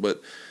special.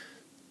 But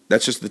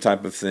that's just the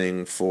type of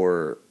thing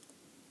for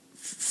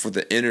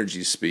the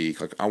energy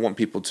speak. Like, I want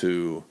people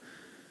to,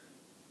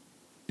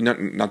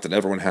 not that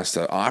everyone has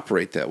to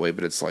operate that way,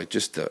 but it's like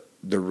just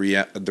the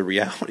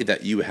reality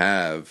that you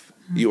have.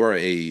 You are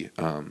a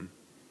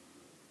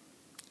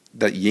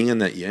that yin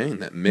and that yang,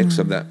 that mix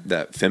of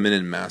that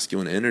feminine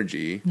masculine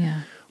energy.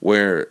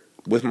 Where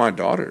with my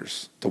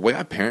daughters, the way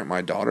I parent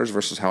my daughters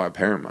versus how I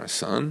parent my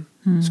son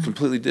is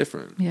completely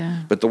different.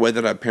 But the way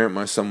that I parent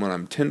my son when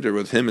I'm tender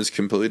with him is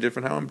completely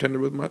different how I'm tender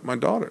with my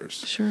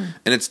daughters.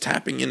 And it's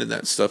tapping into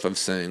that stuff of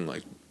saying,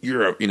 like,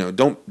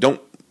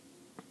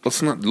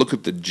 let's not look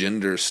at the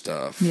gender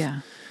stuff.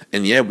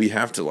 And we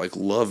have to, like,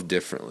 love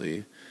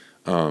differently.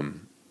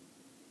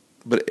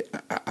 But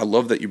I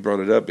love that you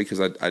brought it up,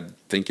 because I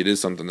think it is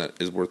something that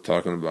is worth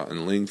talking about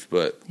in length.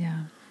 But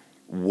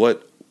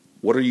what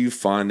are you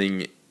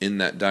finding in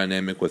that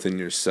dynamic within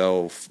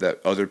yourself that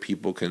other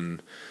people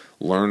can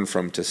learn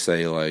from, to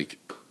say, like,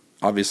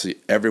 obviously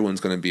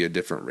everyone's going to be a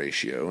different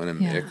ratio and a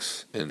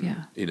mix,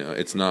 and you know,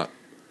 it's not,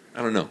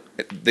 I don't know,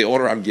 the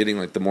older I'm getting,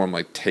 like, the more I'm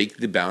like, take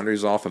the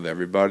boundaries off of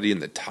everybody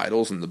and the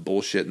titles and the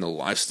bullshit and the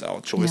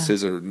lifestyle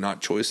choices or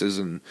not choices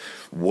and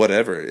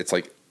whatever. It's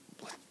like,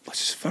 let's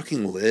just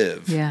fucking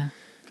live.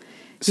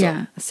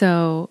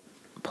 So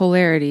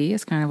polarity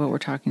is kind of what we're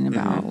talking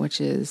about,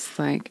 which is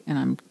like,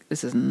 and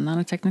this is not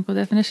a technical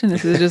definition.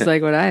 This is just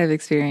like what I have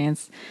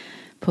experienced.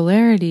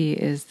 Polarity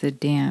is the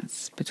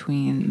dance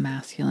between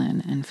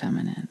masculine and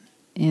feminine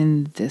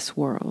in this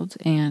world.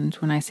 And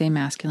when I say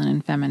masculine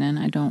and feminine,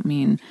 I don't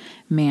mean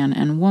man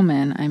and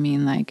woman. I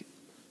mean like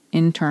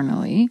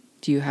internally.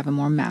 Do you have a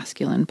more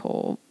masculine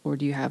pole or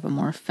do you have a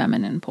more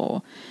feminine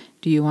pole?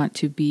 Do you want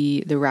to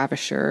be the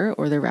ravisher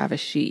or the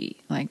ravishee?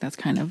 Like that's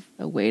kind of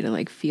a way to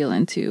like feel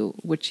into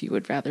which you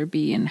would rather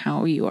be and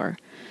how you are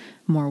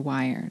more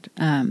wired.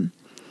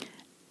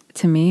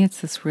 To me,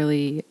 it's this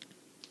really,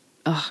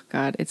 oh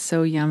God, it's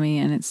so yummy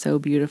and it's so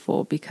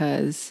beautiful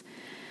because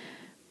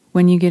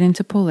when you get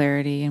into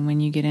polarity and when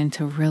you get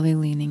into really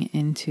leaning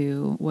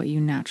into what you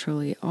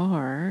naturally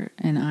are,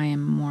 and I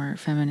am more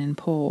feminine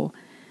pole,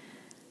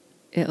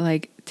 it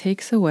like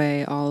takes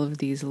away all of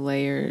these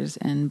layers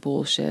and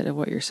bullshit of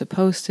what you're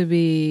supposed to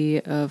be,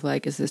 of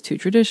like, is this too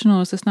traditional?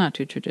 Is this not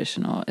too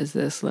traditional? Is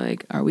this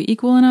like, are we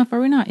equal enough?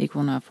 Are we not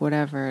equal enough?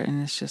 Whatever.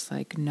 And it's just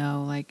like,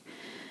 no, like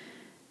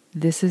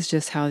this is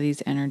just how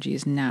these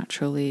energies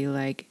naturally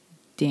like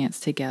dance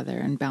together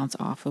and bounce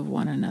off of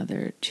one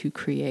another to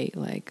create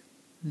like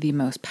the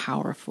most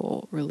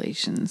powerful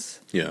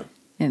relations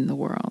in the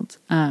world.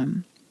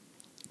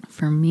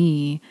 For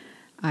me,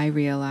 I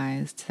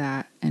realized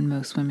that, and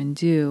most women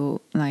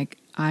do, like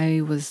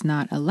I was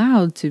not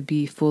allowed to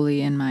be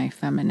fully in my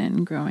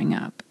feminine growing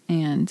up.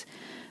 And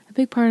a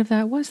big part of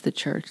that was the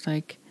church.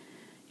 Like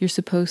you're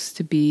supposed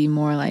to be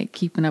more like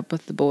keeping up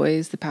with the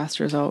boys. The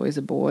pastor is always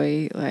a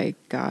boy. Like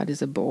God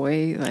is a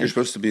boy. Like you're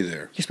supposed to be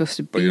there. You're supposed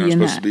to be but you're not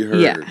supposed to be heard.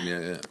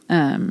 Yeah.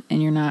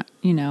 And you're not,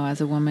 as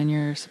a woman,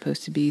 you're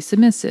supposed to be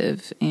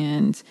submissive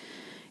and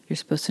you're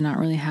supposed to not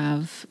really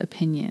have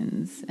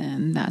opinions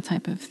and that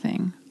type of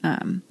thing.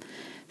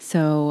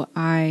 So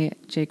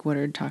Jake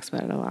Woodard talks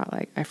about it a lot.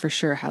 Like I for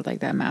sure had like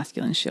that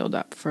masculine shield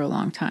up for a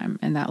long time.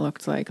 And that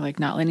looked like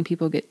not letting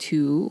people get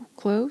too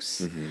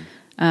close.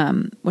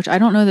 Mm-hmm. Which I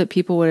don't know that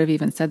people would have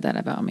even said that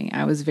about me.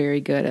 I was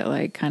very good at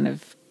like kind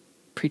of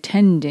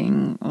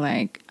pretending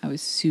like I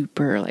was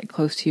super like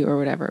close to you or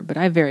whatever. But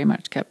I very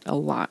much kept a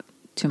lot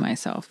to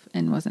myself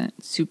and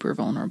wasn't super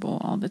vulnerable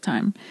all the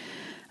time.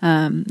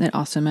 It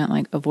also meant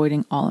like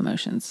avoiding all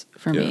emotions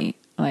for me.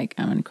 Like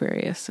I'm an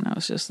Aquarius and I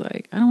was just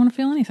like, I don't want to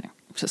feel anything.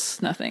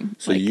 Just nothing.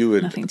 So like, you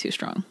would, nothing too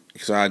strong.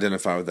 Because I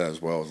identify with that as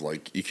well. As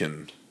like you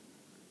can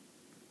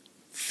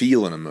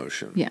feel an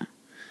emotion. Yeah.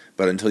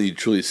 But until you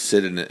truly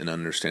sit in it and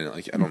understand it,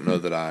 like I don't know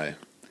that I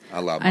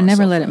allow myself. I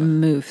never let it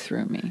move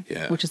through me.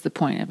 Yeah. Which is the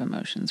point of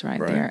emotions, right?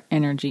 They are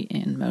energy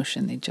in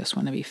motion. They just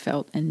want to be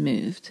felt and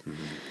moved.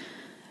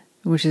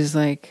 Mm-hmm. Which is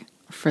like,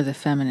 for the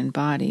feminine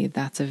body,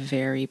 that's a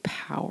very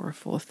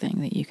powerful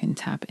thing that you can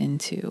tap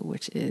into,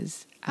 which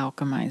is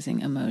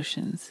alchemizing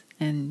emotions.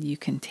 And you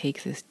can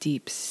take this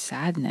deep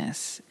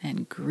sadness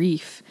and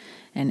grief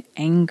and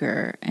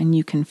anger and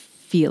you can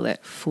feel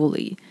it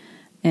fully.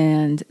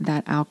 And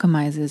that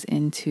alchemizes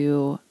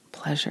into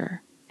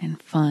pleasure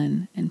and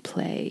fun and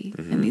play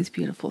and these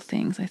beautiful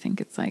things. I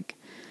think it's like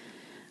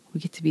we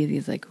get to be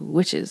these like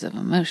witches of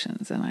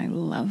emotions, and I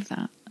love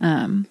that.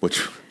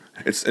 Which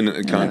it's in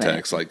a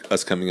context like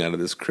us coming out of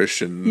this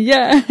Christian.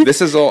 Yeah.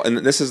 This is all, and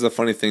this is the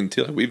funny thing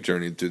too. Like we've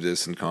journeyed through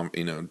this and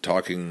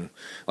talking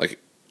like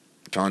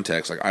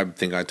context. Like I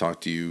think I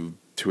talk to you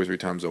 2 or 3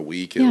 times a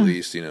week at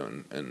least.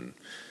 And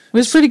it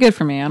was pretty good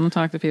for me. I don't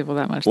talk to people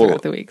that much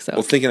throughout the week. So,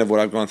 thinking of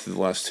what I've gone through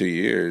the last 2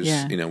 years,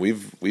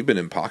 we've been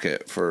in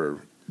pocket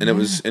for, and it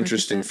was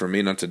interesting for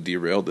me, not to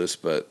derail this,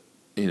 but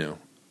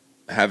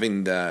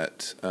having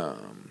that,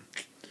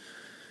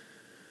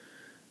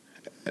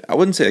 I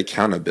wouldn't say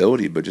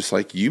accountability, but just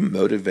like you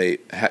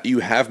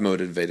have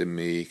motivated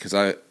me, because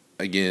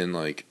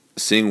like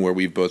seeing where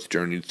we've both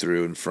journeyed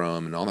through and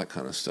from and all that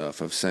kind of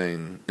stuff of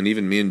saying, and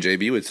even me and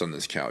JB would sit on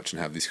this couch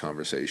and have these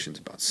conversations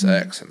about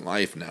sex and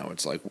life. Now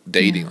it's like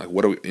dating, like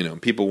what do we,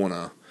 people want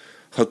to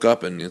hook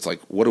up, and it's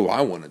like, what do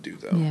I want to do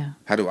though? Yeah.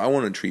 How do I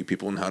want to treat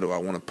people, and how do I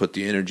want to put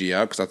the energy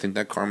out? Because I think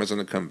that karma's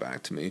going to come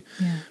back to me.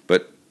 Yeah.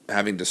 But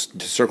having to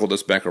circle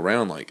this back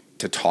around, like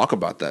to talk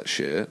about that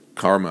shit,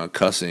 karma,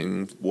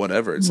 cussing,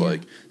 whatever. It's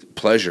like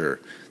pleasure,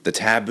 the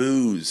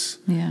taboos.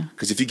 Yeah.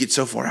 Because if you get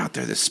so far out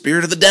there, the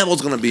spirit of the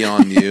devil's going to be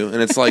on you.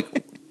 And it's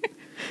like,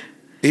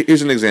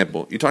 here's an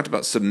example. You talked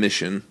about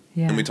submission,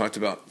 and we talked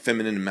about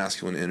feminine and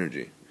masculine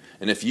energy.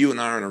 And if you and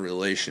I are in a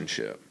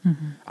relationship,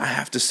 I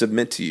have to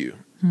submit to you.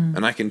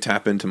 And I can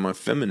tap into my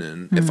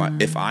feminine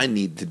if I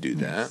need to do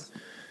that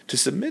to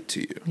submit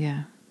to you.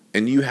 Yeah.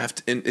 And you have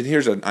to, and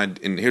here's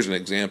an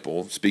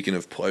example. Speaking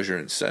of pleasure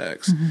and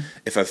sex,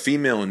 if a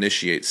female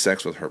initiates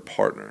sex with her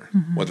partner,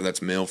 whether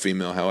that's male,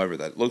 female, however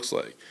that looks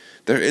like,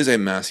 there is a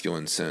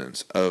masculine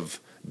sense of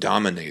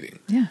dominating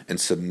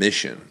and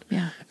submission.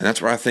 Yeah. And that's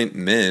where I think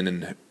men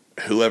and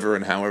whoever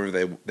and however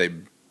they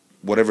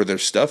whatever their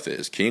stuff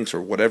is, kinks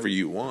or whatever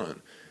you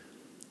want,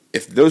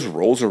 if those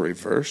roles are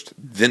reversed,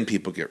 then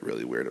people get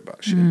really weird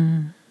about shit.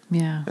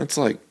 Yeah. It's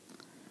like,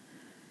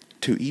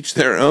 to each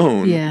their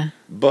own. Yeah.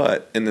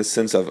 But in the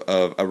sense of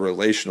a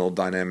relational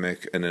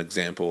dynamic, an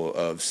example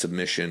of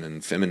submission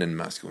and feminine,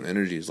 masculine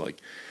energies,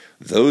 like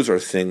those are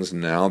things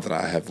now that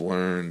I have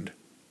learned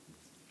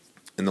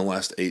in the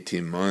last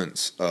 18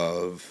 months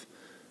of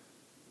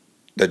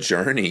the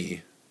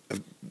journey.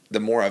 The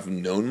more I've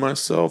known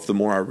myself, the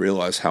more I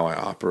realize how I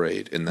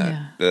operate in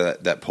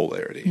that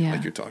polarity,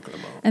 like you're talking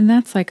about. And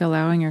that's like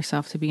allowing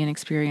yourself to be an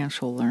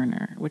experiential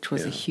learner, which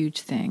was a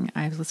huge thing.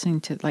 I was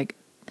listening to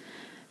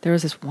there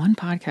was this one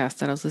podcast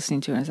that I was listening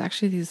to, and it was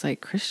actually these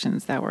like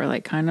Christians that were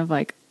like kind of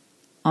like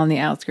on the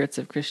outskirts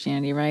of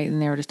Christianity, right?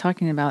 And they were just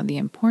talking about the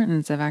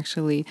importance of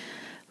actually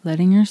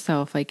letting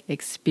yourself like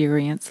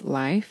experience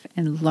life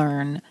and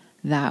learn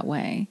that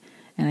way.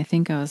 And I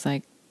think I was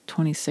like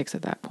 26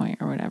 at that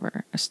point or whatever.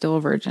 I was still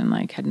a virgin,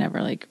 like had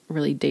never like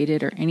really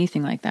dated or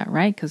anything like that,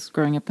 right? Because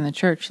growing up in the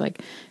church,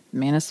 like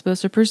man is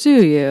supposed to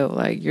pursue you.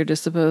 Like you're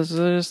just supposed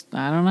to just,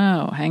 I don't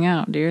know, hang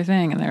out, do your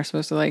thing. And they're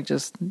supposed to like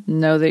just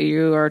know that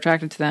you are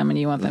attracted to them and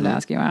you want them to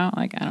ask you out.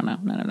 Like, I don't know.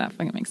 None of that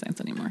fucking makes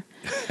sense anymore.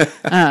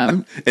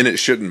 And it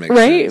shouldn't make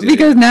right? sense.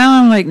 Because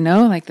now I'm like,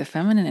 no, like the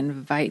feminine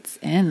invites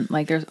in.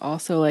 Like there's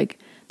also like,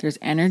 there's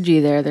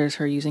energy there. There's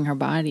her using her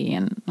body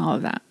and all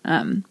of that.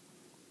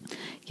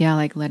 Yeah,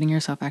 like letting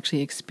yourself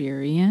actually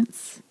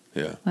experience,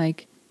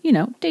 like, you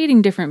know,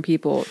 dating different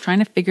people, trying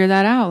to figure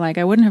that out. Like,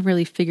 I wouldn't have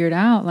really figured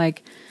out,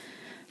 like,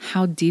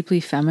 how deeply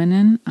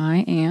feminine I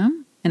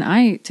am.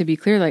 And to be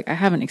clear, like, I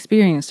haven't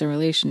experienced a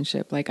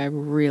relationship like I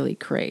really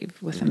crave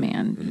with a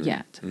man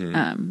yet.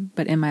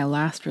 But in my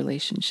last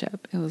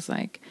relationship, it was,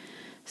 like,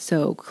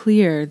 so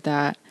clear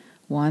that,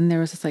 one, there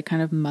was this, like,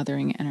 kind of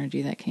mothering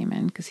energy that came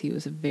in because he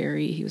was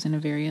in a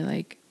very,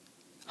 like,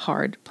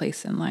 hard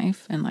place in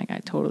life, and like I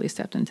totally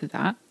stepped into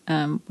that,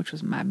 which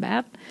was my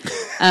bad.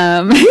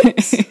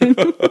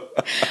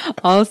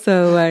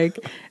 Also, like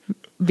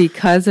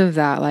because of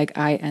that, like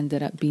I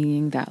ended up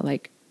being that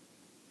like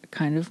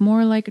kind of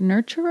more like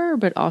nurturer,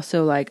 but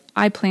also like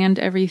I planned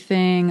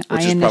everything, which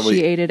I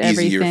initiated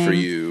everything. Easier for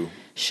you.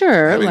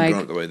 Sure, having like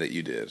grown up the way that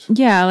you did.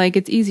 Yeah, like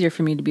it's easier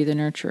for me to be the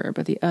nurturer,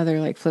 but the other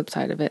like flip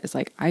side of it is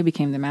like I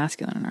became the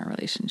masculine in our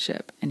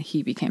relationship and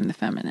he became the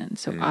feminine.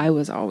 So I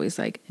was always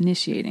like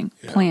initiating,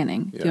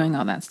 planning, doing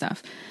all that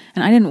stuff.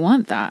 And I didn't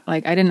want that.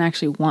 Like I didn't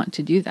actually want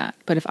to do that.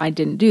 But if I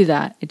didn't do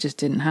that, it just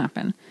didn't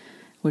happen.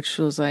 Which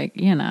was like,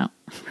 you know,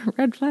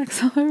 red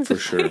flags all over the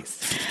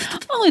place.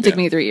 Only took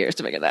me 3 years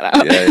to figure that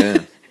out.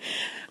 Yeah.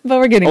 But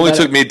we're getting only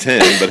took me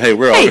 10, but hey,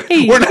 we're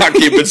not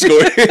keeping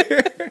score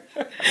here.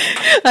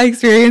 I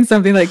experienced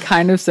something like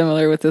kind of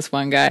similar with this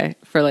one guy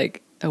for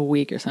like a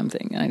week or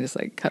something, and I just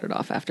like cut it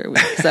off after a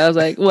week. So I was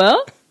like,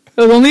 well,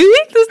 it was only a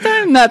week this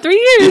time, not 3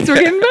 years. We're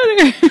getting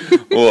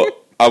better. Well,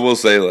 I will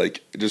say,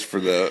 like, just for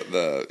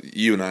the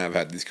you and I have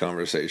had these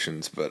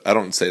conversations, but I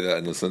don't say that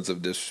in the sense of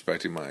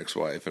disrespecting my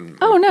ex-wife and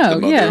the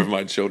mother of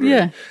my children.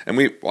 Yeah. And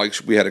we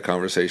had a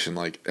conversation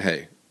like,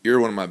 hey, you're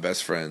one of my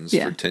best friends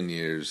for 10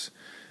 years.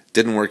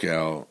 Didn't work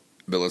out,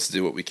 but let's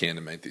do what we can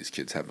to make these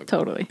kids have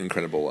an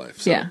incredible life.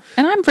 So. Yeah.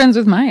 And I'm friends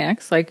with my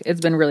ex. Like, it's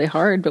been really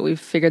hard, but we've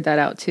figured that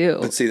out too.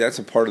 But see, that's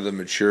a part of the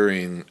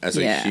maturing as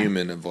a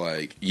human of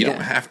like, you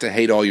don't have to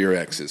hate all your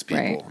exes,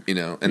 people, you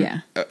know?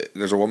 And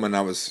there's a woman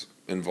I was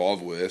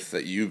involved with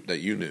that you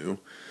knew,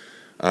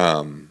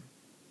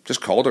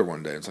 just called her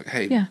one day. It's like,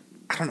 hey,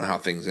 I don't know how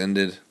things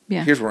ended.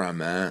 Yeah. Here's where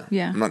I'm at.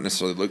 Yeah. I'm not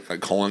necessarily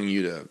calling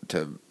you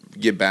to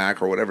get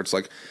back or whatever. It's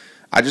like,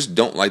 I just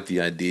don't like the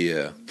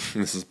idea.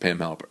 This is Pam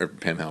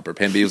Halper.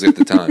 Pam Beasley at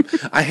the time.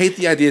 I hate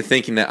the idea of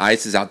thinking that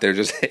ICE is out there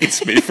just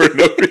hates me for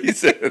no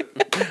reason.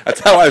 That's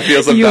how I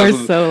feel sometimes. You are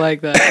so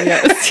like that.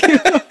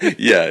 Yes.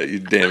 Yeah,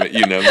 damn it.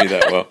 You know me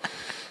that well.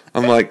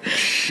 I'm like,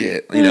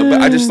 shit. You know,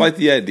 but I just like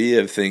the idea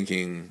of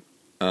thinking,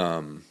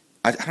 I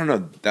don't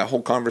know, that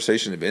whole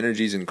conversation of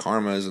energies and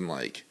karmas and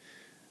like,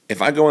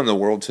 if I go in the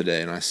world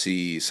today and I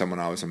see someone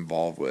I was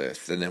involved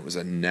with and it was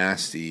a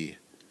nasty...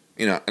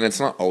 You know, and it's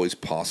not always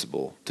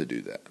possible to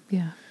do that.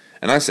 Yeah.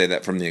 And I say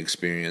that from the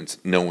experience,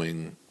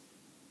 knowing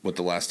what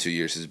the last 2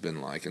 years has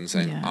been like, and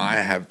saying, I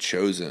have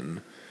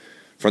chosen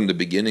from the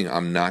beginning,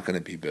 I'm not going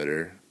to be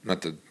bitter.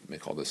 Not to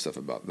make all this stuff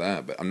about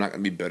that, but I'm not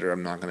going to be bitter.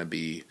 I'm not going to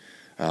be,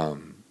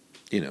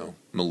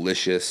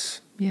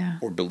 malicious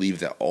or believe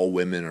that all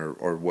women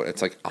or what.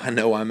 It's like, I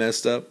know I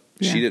messed up.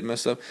 Yeah. She didn't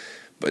mess up.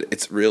 But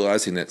it's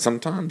realizing that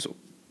sometimes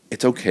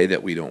it's okay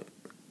that we don't,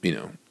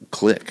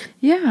 click.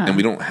 Yeah. And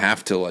we don't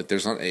have to, like,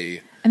 there's not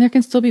a... And there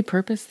can still be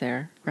purpose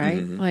there, right?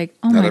 Mm-hmm. Like,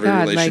 oh not my God.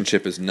 Not every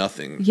relationship is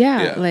nothing.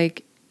 Yeah,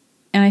 like,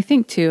 and I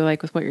think, too,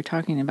 like, with what you're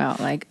talking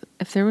about, like,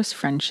 if there was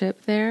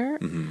friendship there,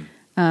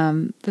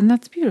 then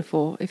that's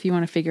beautiful. If you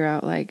want to figure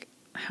out, like,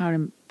 how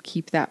to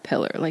keep that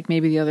pillar. Like,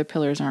 maybe the other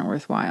pillars aren't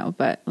worthwhile,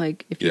 but,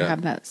 like, if you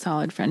have that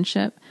solid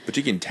friendship... But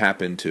you can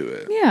tap into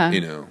it.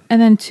 Yeah.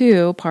 And then,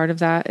 too, part of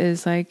that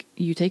is, like,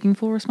 you taking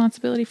full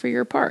responsibility for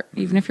your part.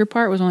 Even if your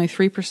part was only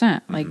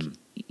 3%, like,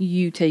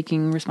 you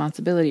taking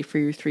responsibility for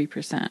your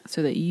 3%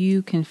 so that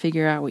you can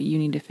figure out what you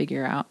need to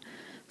figure out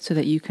so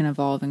that you can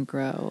evolve and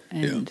grow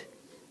and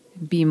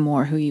be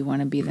more who you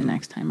want to be the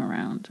next time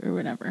around or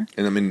whatever.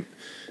 And, I mean,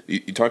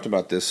 you talked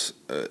about this,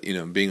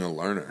 being a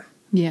learner.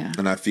 Yeah.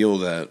 And I feel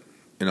that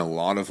in a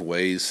lot of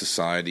ways,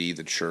 society,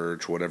 the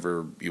church,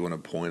 whatever you want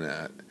to point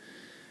at,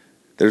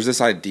 there's this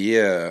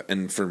idea,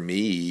 and for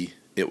me,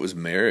 it was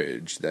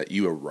marriage that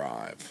you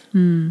arrive.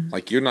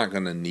 Like, you're not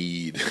going to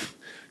need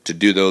to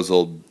do those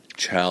old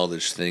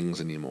childish things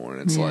anymore.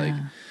 And it's like,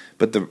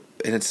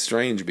 and it's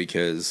strange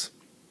because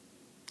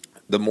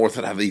the more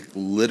that I've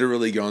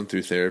literally gone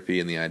through therapy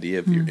and the idea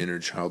of your inner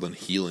child and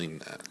healing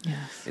that.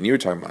 Yes. And you were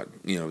talking about,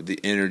 the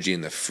energy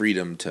and the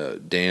freedom to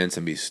dance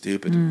and be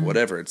stupid and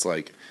whatever. It's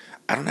like,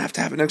 I don't have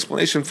to have an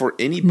explanation for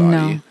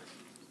anybody. No.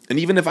 And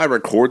even if I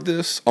record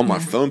this on my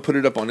phone, put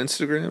it up on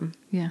Instagram,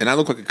 and I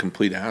look like a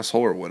complete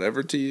asshole or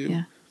whatever to you.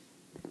 Yeah.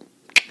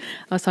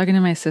 I was talking to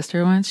my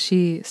sister once.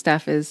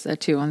 Steph is a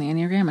 2 on the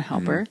Enneagram, a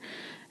helper.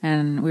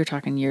 And we were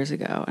talking years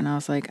ago, and I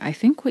was like, I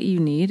think what you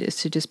need is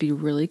to just be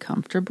really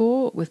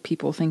comfortable with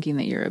people thinking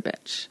that you're a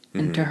bitch.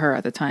 And to her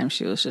at the time,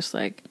 she was just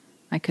like,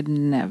 I could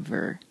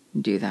never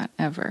do that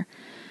ever.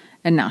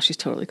 And now she's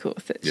totally cool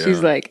with it. Yeah.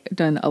 She's like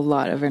done a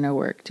lot of inner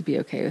work to be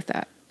okay with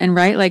that. And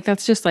right, like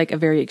that's just like a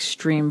very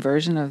extreme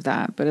version of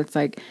that. But it's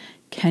like,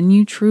 can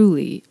you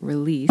truly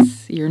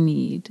release your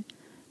need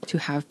to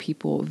have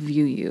people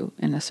view you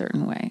in a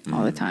certain way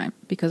all the time?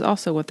 Because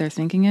also what they're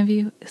thinking of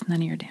you is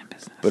none of your damn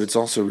business. But it's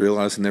also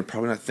realizing they're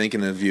probably not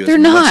thinking of you they're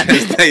as not, much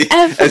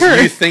as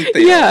you think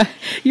they are.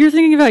 You're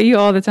thinking about you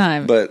all the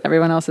time, but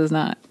everyone else is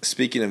not.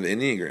 Speaking of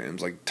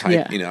Enneagrams, like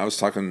type, I was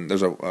talking,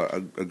 there's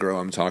a girl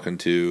I'm talking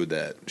to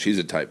that she's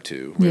a type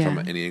 2. We're talking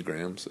about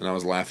Enneagrams, and I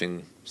was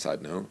laughing,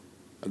 side note,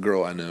 a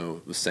girl I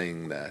know was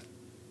saying that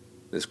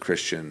this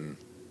Christian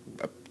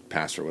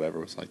pastor or whatever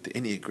was like, the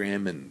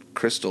Enneagram and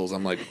crystals.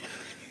 I'm like,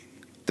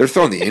 they're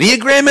throwing the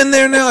Enneagram in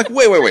there now? Like,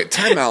 wait,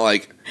 time out.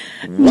 Like,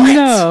 what?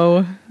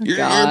 No. You're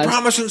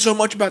promising so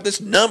much about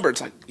this number.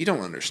 It's like, you don't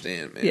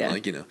understand, man.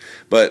 Like,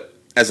 But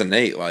as a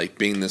Nate, like,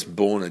 being this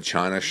bull in a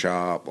china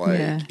shop,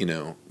 like,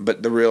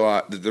 but the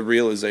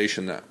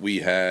realization that we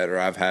had, or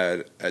I've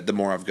had, the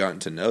more I've gotten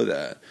to know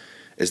that,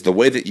 is the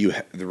way that you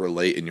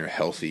relate in your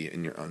healthy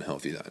and your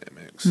unhealthy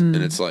dynamics. And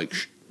it's like,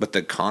 but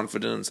the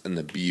confidence and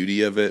the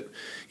beauty of it,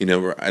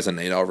 where as a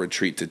Nate, I'll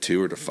retreat to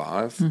 2 or to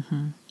 5.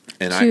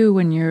 And 2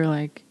 when you're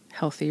like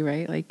healthy,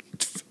 right? Like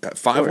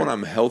 5 when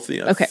I'm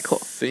healthy, I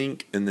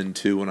think, and then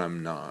 2 when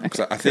I'm not.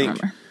 Okay, I think.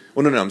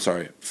 Well, no, I'm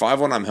sorry. 5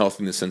 when I'm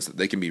healthy in the sense that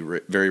they can be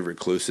very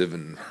reclusive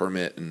and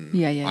hermit and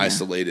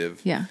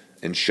isolative,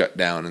 and shut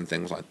down and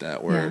things like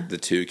that. Where the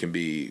 2 can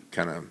be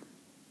kind of.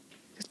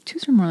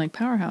 2s are more like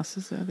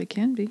powerhouses, though. They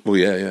can be. Well,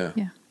 yeah.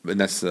 And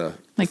that's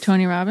like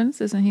Tony Robbins.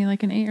 Isn't he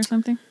like an 8 or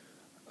something?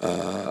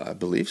 I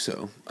believe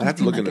so. I'd have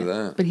to look into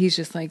that. But he's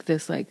just like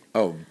this, like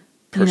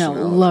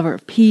lover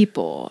of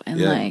people, and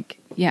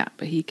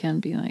but he can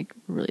be like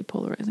really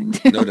polarizing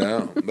too. No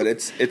doubt. But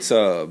it's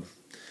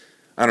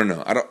I don't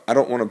know. I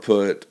don't want to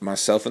put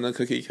myself in the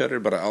cookie cutter,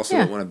 but I also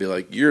don't want to be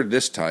like, you're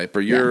this type,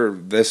 or you're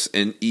this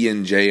in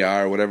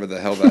ENJI, or whatever the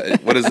hell that is.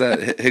 What is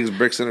that? Higgs,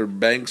 Brixton, or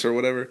Banks, or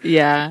whatever?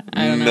 Yeah,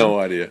 I don't know. No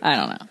idea. I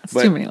don't know. It's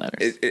too many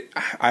letters.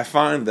 I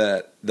find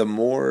that the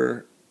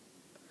more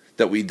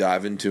that we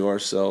dive into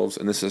ourselves,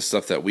 and this is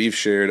stuff that we've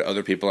shared,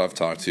 other people I've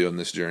talked to on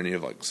this journey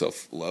of like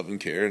self-love and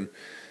care, and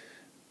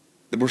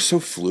we're so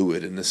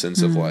fluid in the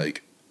sense of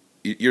like,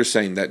 you're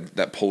saying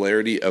that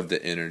polarity of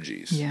the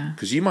energies. Yeah.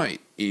 Because you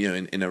might,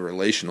 in a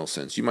relational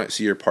sense, you might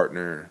see your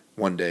partner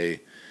one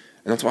day,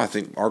 and that's why I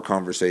think our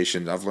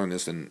conversations, I've learned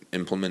this and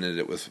implemented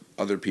it with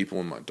other people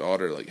and my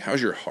daughter, like,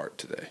 how's your heart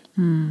today?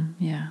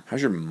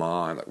 How's your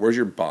mind? Like, where's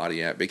your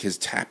body at? Because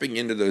tapping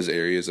into those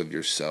areas of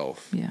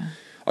yourself,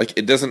 like,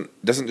 it doesn't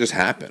just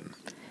happen.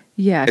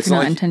 Yeah, if you're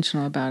not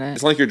intentional about it.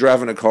 It's like you're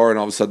driving a car and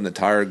all of a sudden the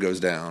tire goes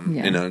down.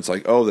 Yeah. It's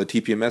like, oh, the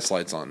TPMS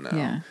light's on now.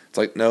 Yeah. It's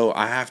like, no,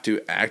 I have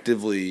to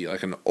actively,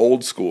 like an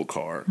old school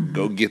car,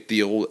 go get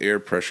the old air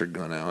pressure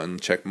gun out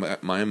and check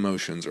my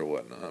emotions or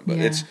whatnot. But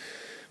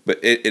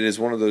it is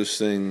one of those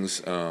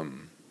things, I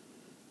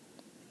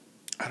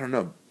don't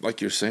know,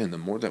 like you're saying, the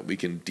more that we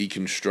can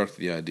deconstruct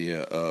the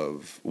idea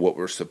of what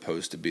we're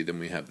supposed to be, then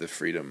we have the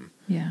freedom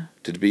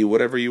to be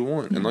whatever you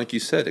want. And like you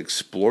said,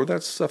 explore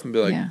that stuff and be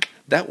like,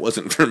 that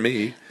wasn't for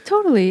me.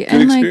 Totally.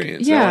 Good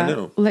experience. Now I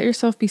know. Let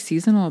yourself be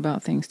seasonal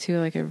about things too.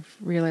 Like I've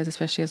realized,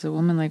 especially as a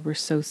woman, like we're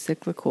so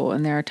cyclical,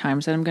 and there are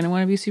times that I'm going to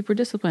want to be super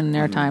disciplined, and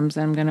there are times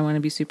that I'm going to want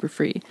to be super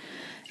free.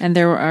 And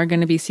there are going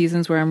to be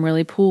seasons where I'm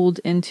really pulled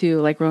into,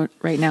 like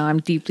right now, I'm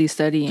deeply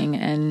studying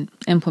and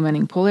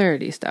implementing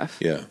polarity stuff.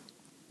 Yeah.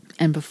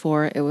 And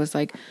before, it was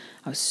like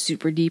I was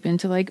super deep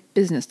into like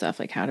business stuff,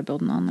 like how to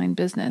build an online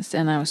business.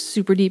 And I was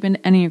super deep into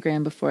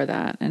Enneagram before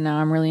that. And now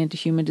I'm really into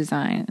human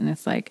design. And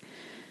it's like,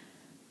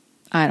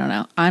 I don't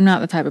know. I'm not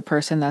the type of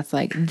person that's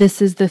like,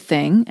 this is the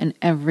thing, and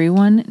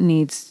everyone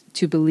needs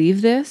to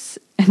believe this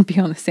and be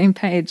on the same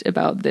page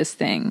about this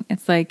thing.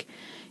 It's like,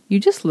 you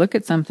just look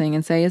at something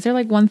and say, is there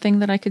like one thing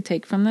that I could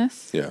take from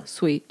this? Yeah.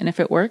 Sweet. And if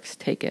it works,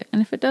 take it.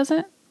 And if it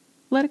doesn't,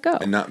 let it go.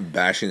 And not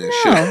bashing the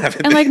shit out of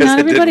it. And like, not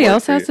everybody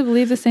else has to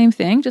believe the same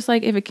thing. Just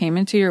like if it came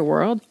into your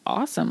world,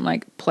 awesome.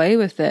 Like, play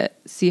with it,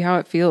 see how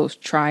it feels,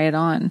 try it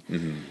on.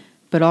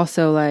 But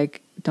also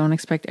like, don't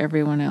expect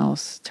everyone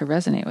else to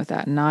resonate with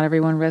that. Not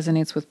everyone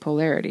resonates with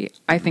polarity.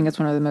 I think it's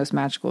one of the most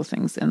magical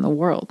things in the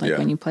world. Like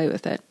when you play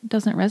with it, it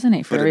doesn't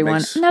resonate for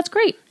everyone. And that's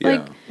great.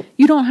 Like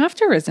you don't have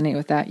to resonate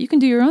with that. You can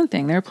do your own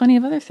thing. There are plenty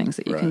of other things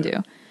that you can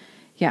do.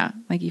 Yeah.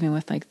 Like even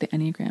with like the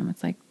Enneagram,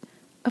 it's like,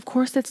 of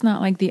course, it's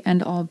not like the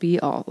end all be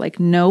all. Like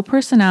no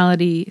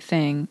personality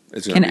thing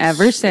can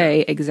ever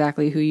say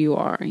exactly who you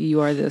are.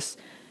 You are this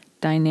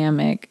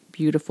dynamic,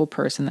 beautiful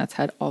person that's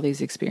had all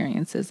these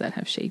experiences that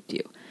have shaped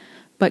you.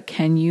 But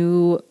can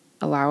you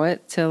allow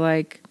it to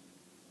like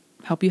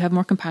help you have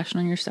more compassion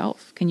on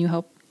yourself? Can you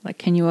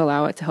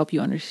allow it to help you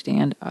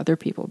understand other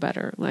people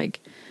better? Like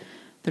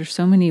there's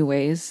so many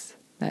ways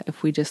that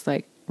if we just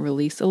like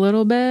release a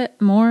little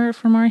bit more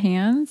from our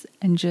hands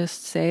and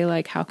just say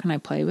like, how can I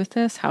play with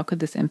this? How could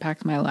this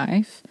impact my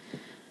life?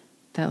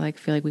 That like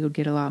feel like we would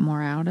get a lot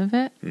more out of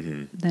it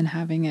than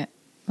having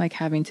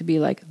to be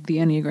like the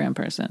Enneagram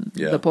person,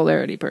 the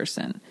polarity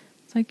person.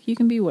 It's like you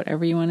can be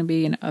whatever you want to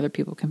be and other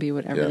people can be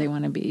whatever they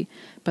want to be.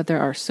 But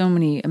there are so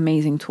many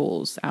amazing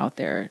tools out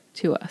there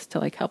to us to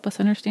like help us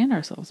understand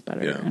ourselves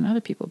better and other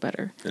people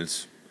better.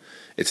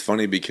 It's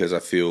funny because I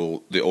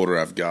feel the older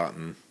I've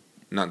gotten,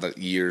 not that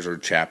years or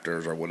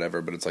chapters or whatever,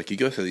 but it's like you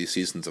go through these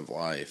seasons of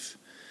life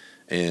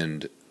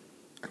and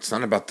it's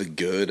not about the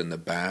good and the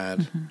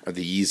bad or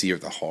the easy or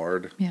the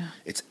hard. Yeah.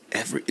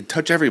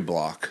 Touch every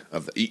block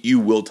of you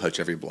will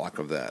touch every block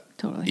of that.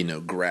 Totally.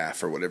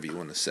 Graph or whatever you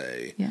want to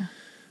say. Yeah.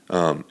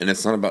 And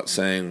it's not about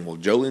saying, well,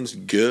 Jolene's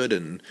good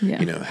and,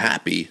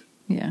 happy.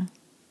 Yeah.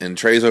 And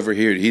Trey's over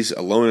here. He's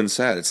alone and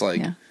sad. It's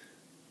like,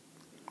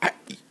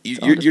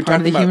 you're talking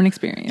about the human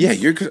experience. Yeah.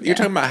 You're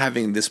talking about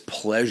having this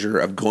pleasure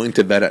of going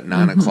to bed at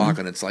 9 o'clock.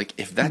 And it's like,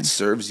 if that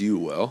serves you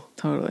well.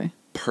 Totally.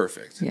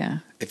 Perfect. Yeah.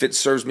 If it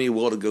serves me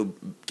well to go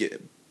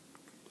get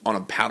on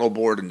a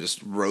paddleboard and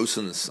just roast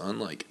in the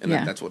sun,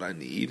 that's what I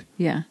need.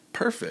 Yeah.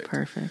 Perfect.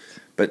 Perfect.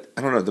 But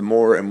I don't know, the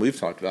more, and we've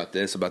talked about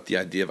this, about the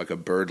idea of like a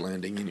bird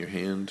landing in your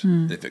hand.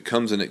 And if it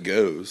comes and it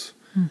goes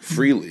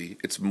freely,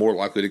 it's more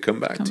likely to come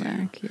back to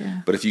you.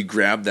 Yeah. But if you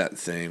grab that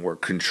thing where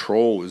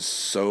control was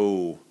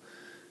so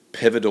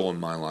pivotal in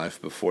my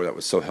life before, that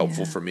was so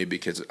helpful for me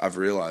because I've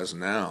realized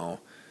now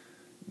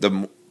the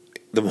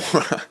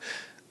more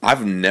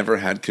I've never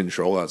had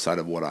control outside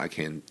of what I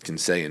can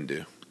say and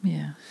do.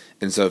 Yeah.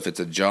 And so if it's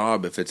a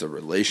job, if it's a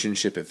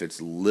relationship, if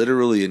it's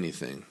literally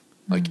anything,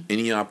 like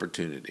any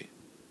opportunity,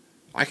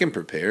 I can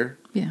prepare.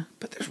 Yeah.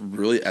 But there's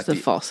really it's a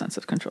false sense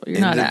of control. You're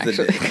not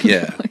actually.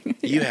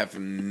 You have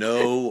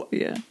no.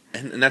 Yeah.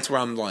 And that's where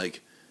I'm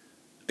like,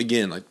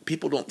 again, like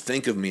people don't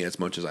think of me as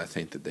much as I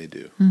think that they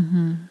do.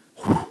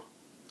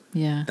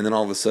 Yeah. And then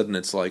all of a sudden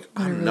it's like,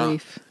 I'm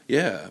not.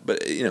 Yeah.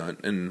 But,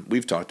 and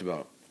we've talked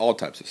about all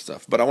types of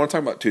stuff. But I want to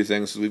talk about two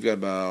things. We've got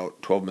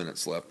about 12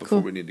 minutes left before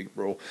we need to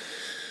roll.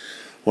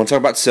 I want to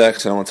talk about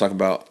sex, and I want to talk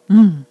about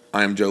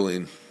I am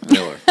Jolene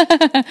Miller.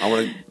 I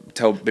want to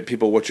tell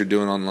people what you're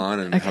doing online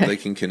and how they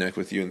can connect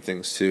with you and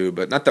things too.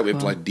 But not that we have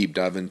to like deep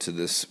dive into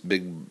this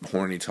big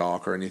horny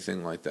talk or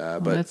anything like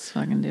that. But let's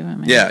fucking do it,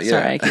 man. Yeah.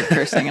 Sorry, I keep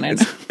cursing and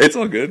it's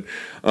all good.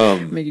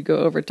 Make you go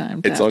overtime.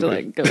 It's all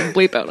good. Like go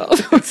bleep out all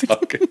of It's all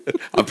good.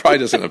 I'm probably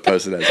just going to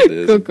post it as it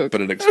is. Go.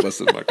 Put an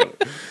explicit mark on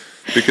it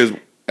because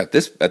at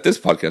this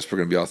podcast we're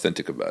going to be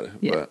authentic about it.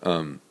 Yeah.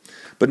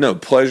 But no,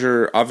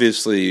 pleasure,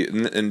 obviously,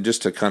 and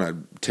just to kind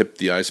of tip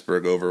the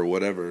iceberg over or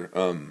whatever,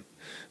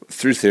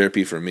 through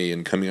therapy for me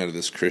and coming out of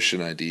this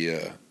Christian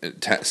idea,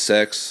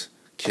 sex,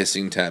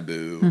 kissing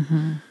taboo,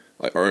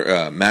 or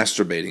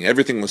masturbating,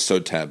 everything was so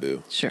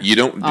taboo. Sure. You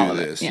don't do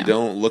this. You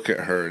don't look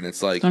at her, and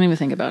it's like... Don't even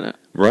think about it.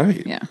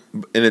 Right. Yeah.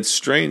 And it's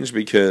strange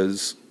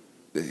because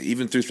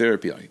even through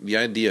therapy, like, the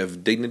idea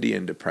of dignity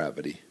and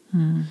depravity.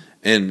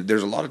 And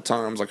there's a lot of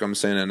times, like I'm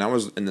saying, and I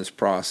was in this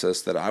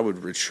process that I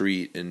would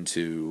retreat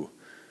into...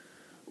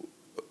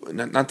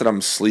 Not that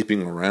I'm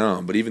sleeping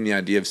around, but even the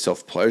idea of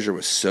self-pleasure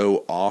was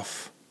so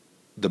off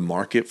the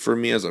market for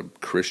me as a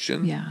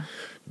Christian. Yeah.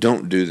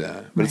 Don't do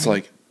that. But it's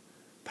like,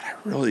 but I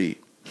really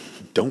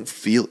don't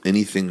feel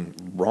anything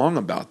wrong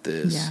about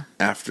this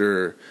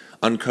after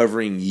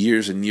uncovering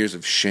years and years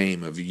of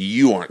shame of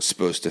you aren't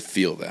supposed to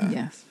feel that.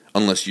 Yes.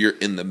 Unless you're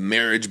in the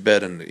marriage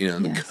bed and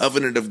the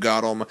covenant of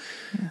God Almighty.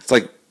 Yes. It's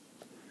like,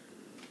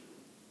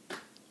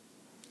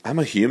 I'm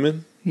a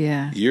human.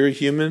 Yeah. You're a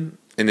human.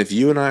 And if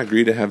you and I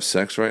agree to have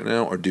sex right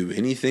now or do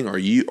anything,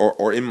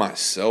 or in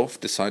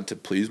myself decide to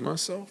please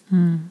myself,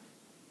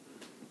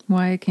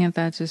 why can't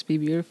that just be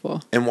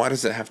beautiful? And why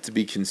does it have to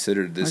be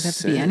considered this? Why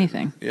does it have to be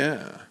anything?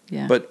 Yeah.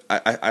 Yeah. But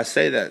I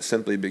say that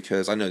simply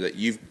because I know that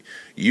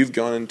you've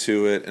gone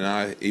into it, and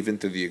I, even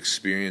through the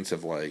experience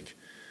of like,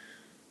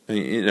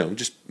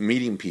 just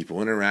meeting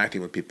people,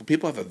 interacting with people.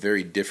 People have a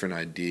very different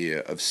idea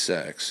of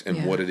sex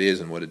and what it is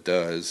and what it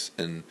does.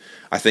 And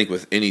I think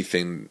with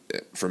anything,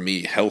 for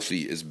me,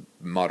 healthy is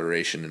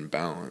moderation and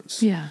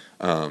balance. Yeah.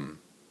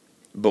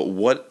 But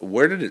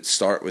where did it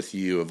start with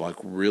you of like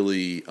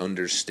really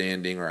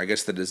understanding, or I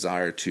guess the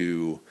desire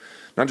to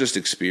not just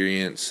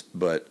experience,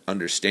 but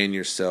understand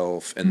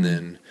yourself? And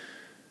then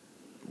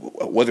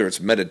whether it's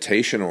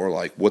meditation or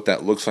like what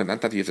that looks like.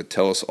 Not that you have to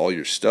tell us all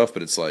your stuff,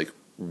 but it's like,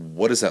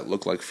 what does that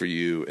look like for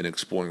you in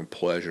exploring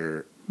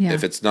pleasure? Yeah.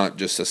 If it's not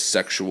just a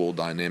sexual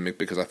dynamic,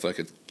 because I feel like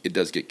it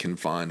does get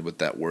confined with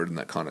that word and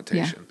that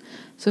connotation. Yeah.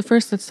 So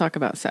first, let's talk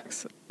about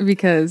sex,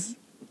 because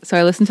so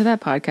I listened to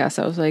that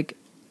podcast. I was like,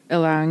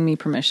 allowing me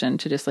permission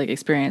to just like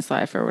experience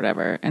life or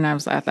whatever. And I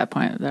was at that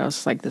point that I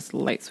was like, this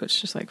light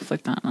switch just like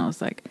flicked on, and I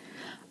was like,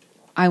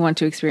 I want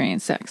to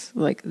experience sex.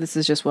 Like, this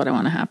is just what I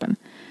want to happen.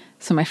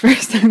 So my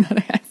first time that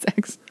I had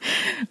sex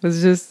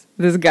was just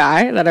this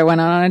guy that I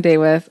went out on a date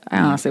with. I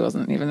honestly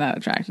wasn't even that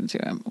attracted to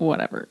him.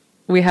 Whatever.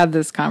 We had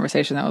this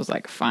conversation that was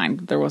like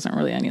fine. There wasn't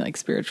really any like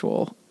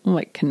spiritual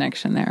like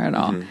connection there at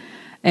all.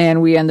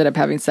 And we ended up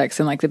having sex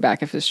in like the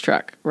back of his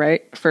truck,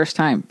 right? First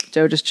time.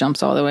 Joe just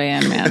jumps all the way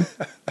in, man.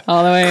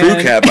 All the way in.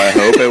 Crew cab, I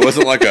hope. It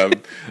wasn't like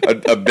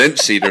a bench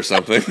seat or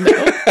something.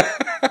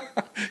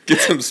 Get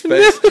some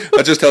space.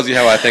 That just tells you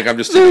how I think. I'm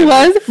just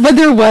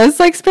there was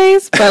like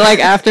space, but like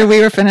after we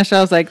were finished,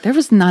 I was like, there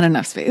was not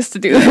enough space to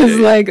do this.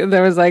 Like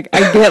there was like, I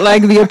get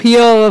like the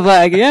appeal of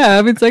like, yeah,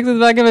 having sex in the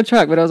back of a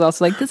truck, but I was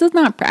also like, this is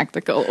not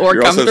practical or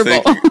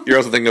comfortable. You're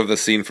also thinking of the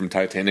scene from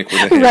Titanic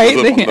where the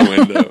handles up on the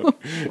window.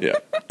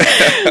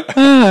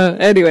 Yeah.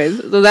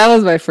 Anyways, so that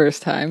was my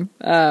first time,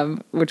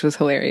 which was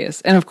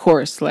hilarious. And of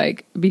course,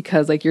 like,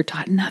 because like you're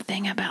taught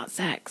nothing about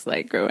sex,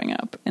 like growing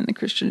up in the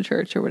Christian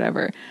church or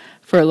whatever,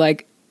 for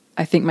like,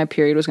 I think my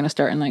period was going to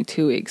start in like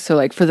 2 weeks. So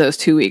like for those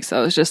 2 weeks,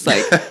 I was just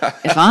like,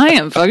 if I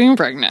am fucking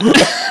pregnant.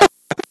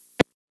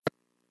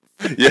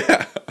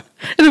 Yeah.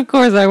 And of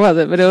course I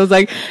wasn't, but it was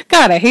like,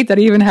 God, I hate that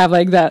I even have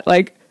like that,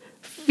 like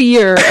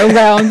fear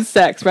around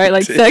sex, right?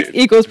 Like sex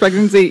equals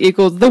pregnancy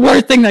equals the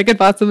worst thing that could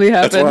possibly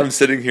happen. That's why I'm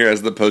sitting here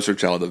as the poster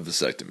child of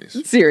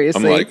vasectomies.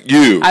 Seriously. I'm like,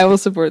 I will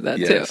support that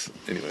too.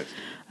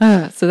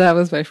 Anyways. So that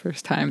was my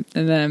first time.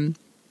 And then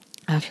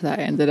after that,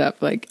 I ended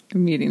up like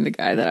meeting the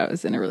guy that I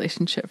was in a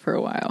relationship for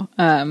a while.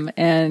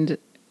 And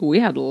we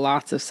had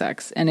lots of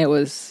sex and it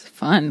was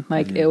fun.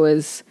 Like it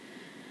was,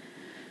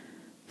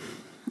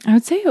 I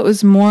would say it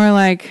was more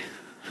like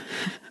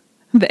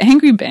the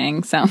angry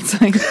bang sounds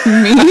like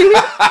me.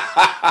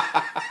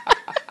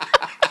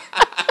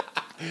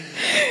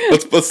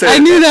 Let's say I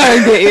knew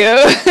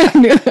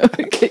that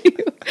would get you.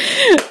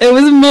 It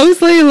was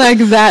mostly like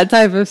that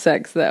type of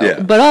sex though. Yeah.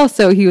 But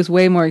also he was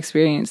way more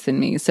experienced than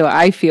me. So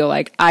I feel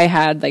like I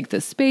had like the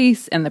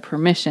space and the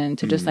permission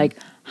to just like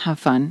have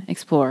fun,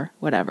 explore,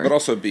 whatever. But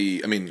also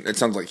it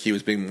sounds like he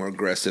was being more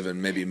aggressive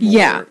and maybe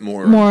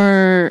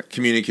more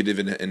communicative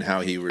in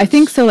how he was. I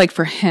think so, like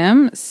for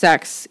him,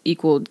 sex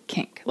equaled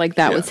kink. Like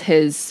that was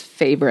his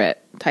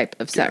favorite type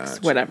of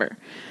sex, whatever.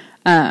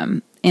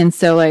 And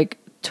so like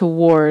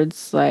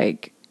towards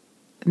like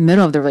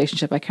middle of the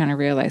relationship, I kind of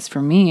realized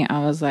for me,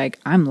 I was like,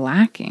 I'm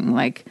lacking.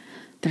 Like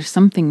there's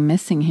something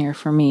missing here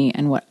for me.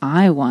 And what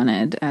I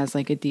wanted as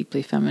like a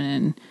deeply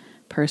feminine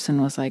person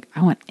was like,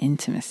 I want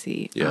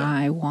intimacy. Yeah.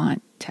 I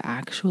want to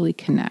actually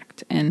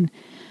connect. And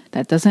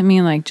that doesn't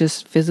mean like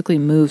just physically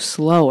move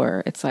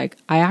slower. It's like,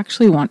 I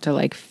actually want to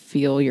like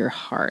feel your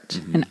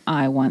heart and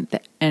I want the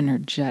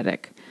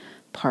energetic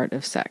part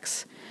of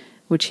sex,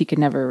 which he could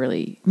never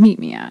really meet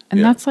me at.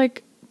 And that's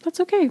like, that's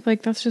okay.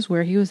 Like that's just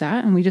where he was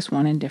at. And we just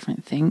wanted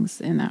different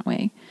things in that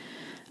way.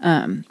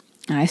 And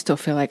I still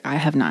feel like I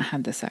have not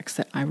had the sex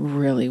that I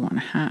really want to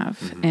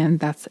have. And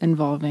that's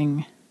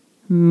involving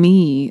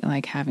me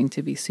like having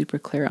to be super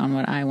clear on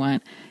what I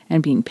want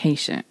and being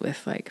patient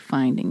with like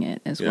finding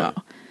it as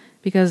well,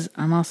 because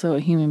I'm also a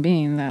human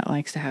being that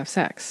likes to have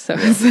sex. So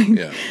it's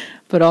like,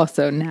 but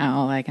also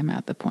now like I'm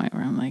at the point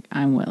where I'm like,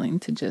 I'm willing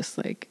to just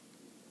like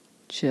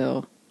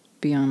chill,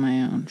 be on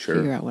my own,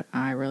 figure out what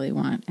I really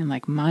want. And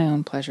like my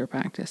own pleasure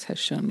practice has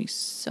shown me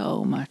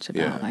so much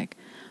about like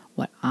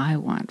what I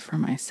want for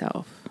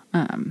myself.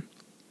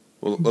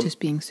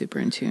 Just being super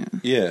in tune.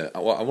 Yeah.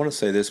 Well, I want to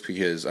say this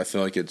because I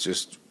feel like it's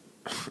just,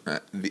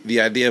 the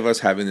idea of us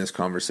having this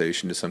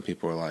conversation to some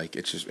people are like,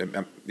 it's just,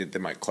 they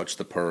might clutch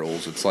the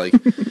pearls. It's like,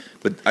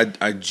 but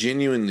I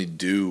genuinely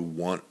do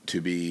want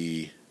to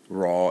be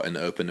raw and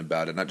open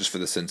about it. Not just for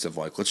the sense of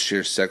like, let's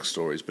share sex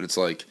stories, but it's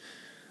like,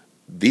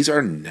 these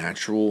are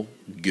natural,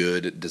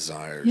 good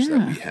desires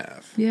that we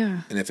have.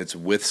 Yeah. And if it's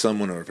with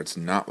someone or if it's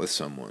not with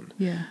someone,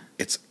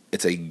 it's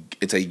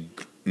a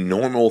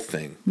normal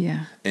thing.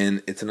 Yeah.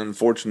 And it's an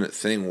unfortunate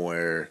thing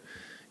where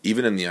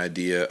even in the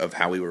idea of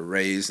how we were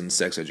raised in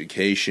sex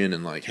education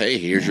and like, hey,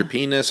 here's your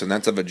penis and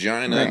that's a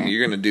vagina and you're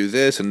going to do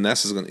this and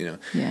this is going to,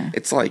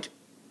 it's like,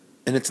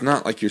 and it's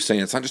not like you're saying,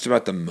 it's not just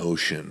about the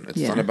motion. It's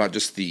not about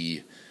just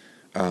the,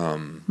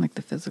 like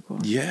the physical.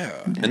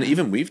 Yeah. And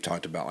even we've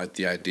talked about like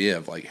the idea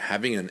of like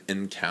having an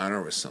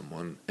encounter with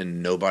someone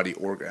and nobody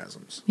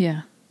orgasms.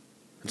 Yeah.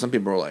 And some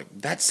people are like,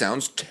 that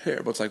sounds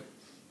terrible. It's like,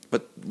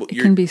 but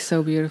it can be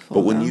so beautiful.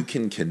 But when you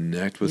can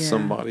connect with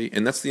somebody,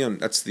 and that's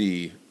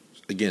the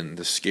again,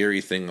 the scary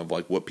thing of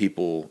like what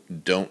people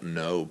don't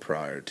know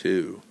prior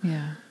to.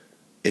 Yeah.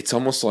 it's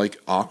almost like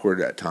awkward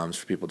at times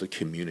for people to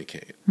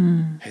communicate.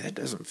 Hey, that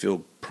doesn't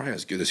feel probably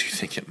as good as you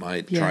think it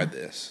might. Yeah. Try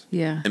this.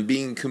 Yeah. And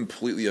being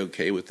completely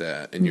okay with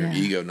that and your Yeah.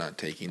 ego not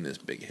taking this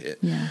big hit.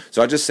 Yeah.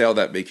 So I just say all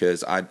that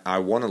because I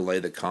want to lay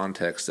the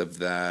context of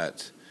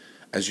that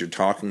as you're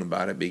talking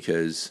about it,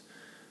 because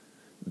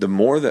the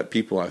more that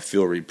people I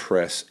feel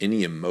repress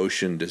any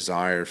emotion,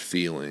 desire,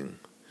 feeling,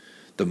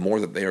 the more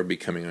that they are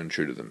becoming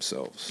untrue to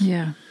themselves.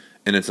 Yeah.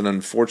 And it's an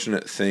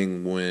unfortunate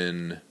thing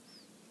when,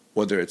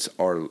 whether it's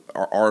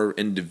our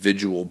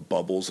individual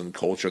bubbles and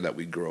culture that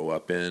we grow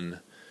up in,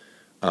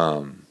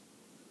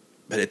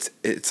 but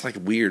it's like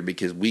weird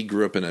because we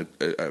grew up in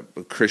a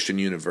Christian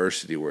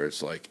university where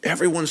it's like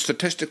everyone's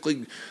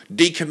statistically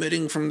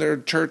decommitting from their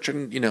church,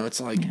 and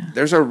it's like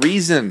there's a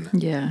reason.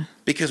 Yeah.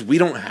 Because we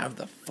don't have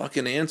the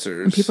fucking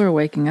answers. And people are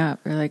waking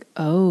up. They're like,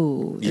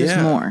 oh,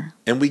 there's more.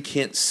 And we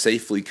can't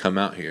safely come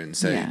out here and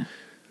say,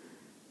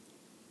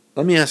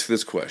 let me ask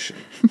this question.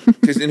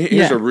 Because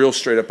here's a real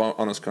straight up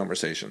honest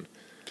conversation.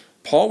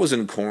 Paul was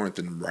in Corinth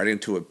and writing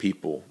to a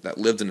people that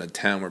lived in a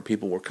town where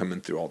people were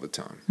coming through all the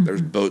time.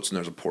 There's boats and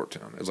there's a port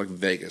town. It was like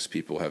Vegas,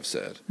 people have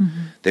said.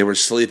 They were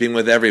sleeping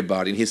with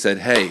everybody. And he said,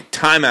 hey,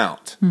 time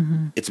out.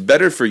 It's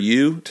better for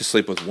you to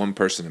sleep with one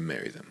person and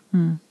marry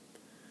them.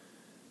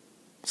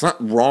 It's not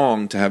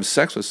wrong to have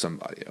sex with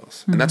somebody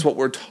else. And that's what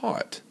we're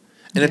taught.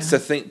 And it's to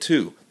think,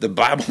 too, the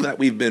Bible that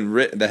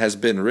has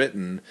been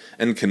written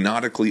and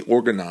canonically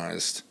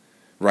organized,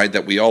 right,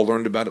 that we all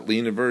learned about at Lee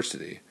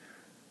University.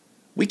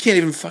 We can't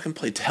even fucking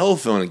play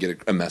telephone and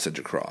get a message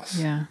across.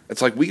 Yeah.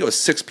 It's like we go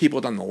 6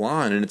 people down the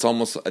line and it's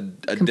almost a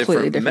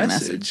different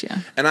message.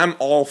 Yeah. And I'm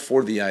all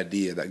for the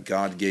idea that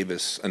God gave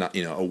us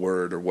a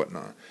word or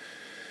whatnot.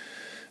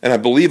 And I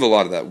believe a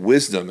lot of that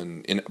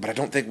wisdom, but I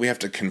don't think we have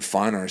to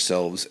confine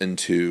ourselves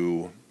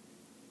into,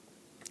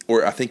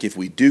 or I think if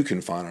we do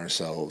confine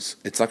ourselves,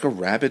 it's like a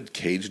rabid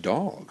caged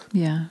dog.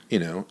 Yeah.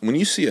 When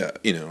you see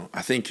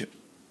I think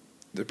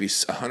there'd be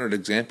 100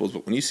 examples,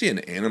 but when you see an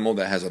animal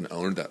that has an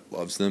owner that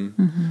loves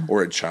them,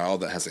 or a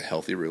child that has a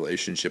healthy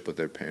relationship with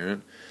their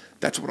parent,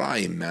 that's what I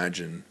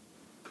imagine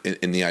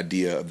in the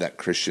idea of that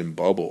Christian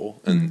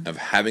bubble and of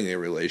having a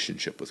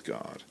relationship with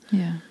God.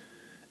 Yeah.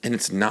 And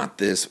it's not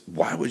this,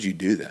 why would you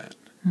do that?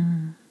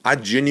 I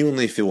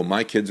genuinely feel when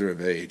my kids are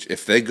of age,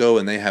 if they go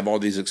and they have all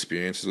these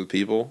experiences with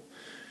people,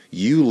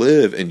 you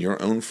live in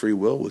your own free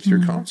will with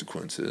your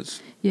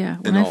consequences. Yeah.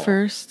 When I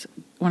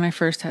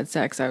first had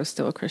sex, I was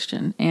still a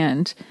Christian.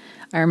 And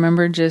I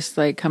remember just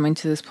like coming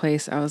to this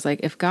place, I was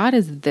like, if God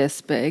is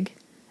this big,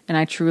 and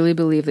I truly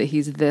believe that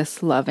he's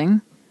this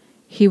loving,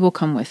 he will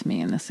come with me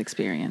in this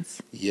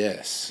experience.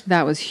 Yes.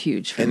 That was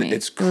huge for me.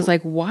 It was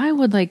like, why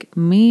would like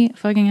me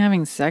fucking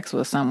having sex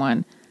with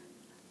someone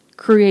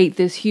create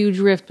this huge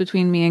rift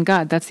between me and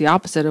God? That's the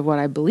opposite of what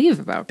I believe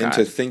about God. And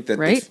to think that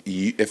right?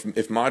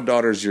 if my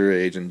daughter's your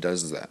age and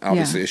does that,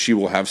 obviously she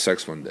will have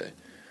sex one day.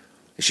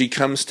 If she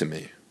comes to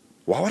me,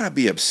 why would I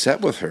be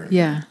upset with her?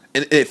 Yeah.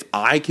 And if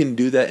I can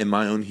do that in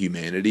my own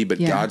humanity, but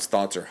God's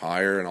thoughts are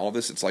higher and all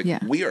this, it's like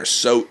we are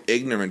so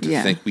ignorant to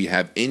think we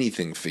have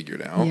anything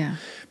figured out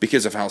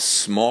because of how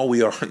small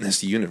we are in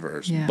this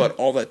universe. Yeah. But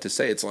all that to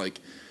say, it's like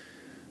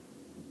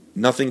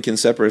nothing can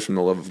separate us from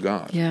the love of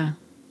God. Yeah.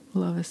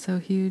 Love is so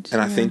huge.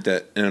 And I think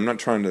that, and I'm not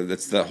trying to,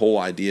 that's the whole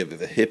idea of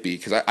the hippie,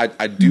 because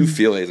I do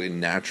feel as a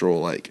natural,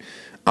 like,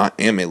 I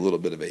am a little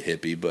bit of a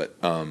hippie, but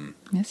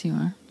yes, you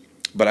are.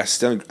 But I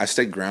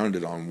stay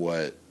grounded on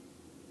what,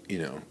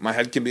 my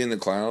head can be in the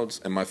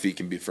clouds and my feet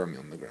can be firmly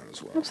on the ground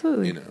as well.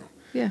 Absolutely.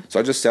 Yeah. So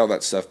I just say all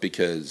that stuff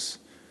because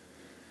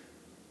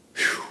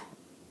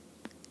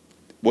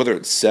whether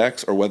it's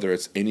sex or whether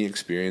it's any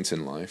experience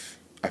in life,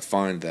 I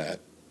find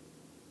that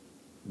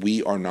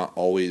we are not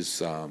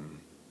always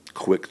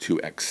quick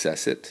to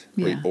access it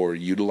or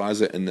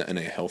utilize it in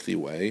a healthy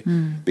way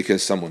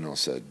because someone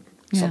else said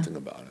something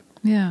about it.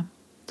 Yeah.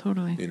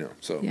 Totally.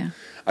 So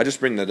I just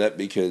bring that up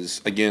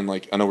because, again,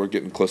 like, I know we're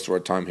getting close to our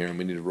time here and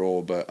we need to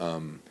roll, but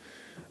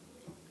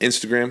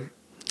Instagram.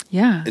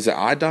 Yeah. Is it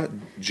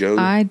I.Joe?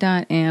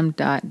 I.am.joe.miller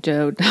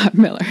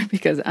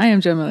because I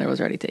am Joe Miller was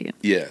already taken.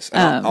 Yes.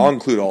 And I'll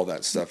include all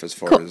that stuff as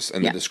far as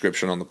in the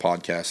description on the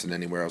podcast and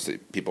anywhere else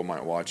that people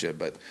might watch it.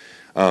 But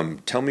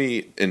tell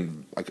me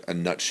in like a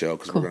nutshell,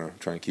 because we're going to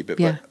try and keep it,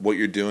 but what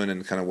you're doing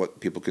and kind of what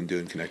people can do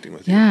in connecting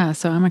with you. Yeah.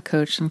 So I'm a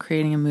coach. I'm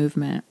creating a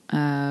movement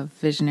of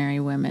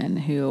visionary women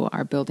who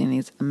are building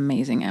these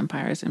amazing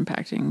empires,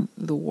 impacting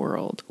the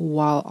world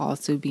while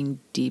also being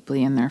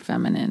deeply in their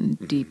feminine,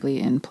 deeply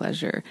in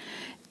pleasure,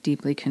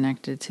 deeply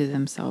connected to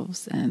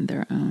themselves and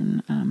their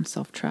own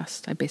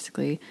self-trust. I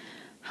basically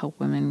help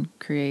women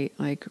create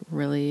like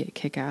really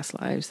kick-ass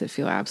lives that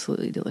feel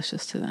absolutely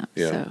delicious to them.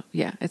 Yeah. So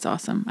it's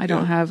awesome. I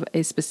don't have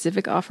a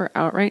specific offer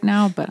out right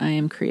now, but I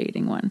am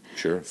creating one.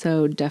 Sure.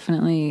 So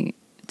definitely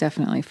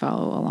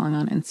follow along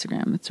on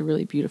Instagram. It's a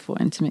really beautiful,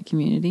 intimate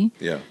community.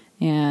 Yeah.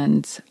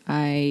 And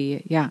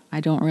I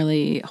don't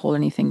really hold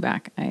anything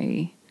back.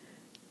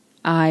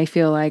 I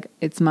feel like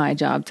it's my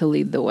job to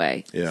lead the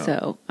way. Yeah.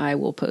 So I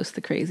will post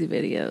the crazy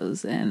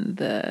videos and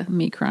the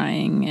me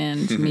crying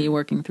and me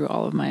working through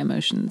all of my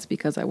emotions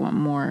because I want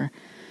more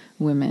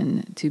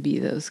women to be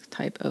those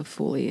type of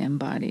fully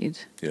embodied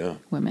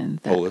women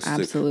that holistic,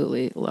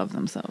 absolutely love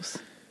themselves.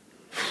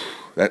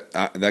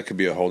 That could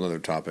be a whole nother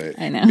topic.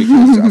 I know.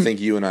 Because I think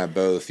you and I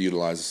both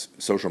utilize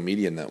social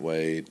media in that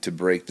way to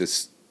break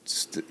this,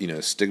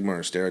 stigma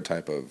or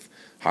stereotype of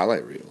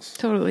highlight reels.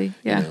 Totally,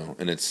 yeah.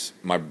 And it's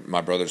my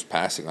brother's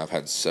passing. I've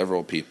had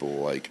several people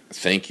like,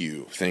 thank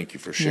you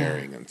for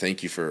sharing, and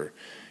thank you for,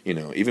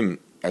 even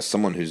as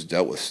someone who's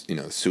dealt with,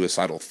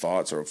 suicidal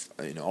thoughts or,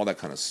 all that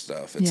kind of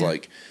stuff. It's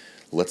like,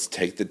 let's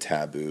take the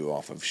taboo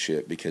off of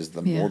shit, because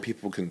the more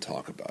people can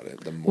talk about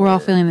it, the more... We're all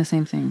feeling the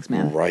same things,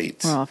 man. Right.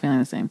 We're all feeling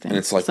the same things. And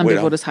it's like, some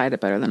people just hide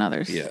it better than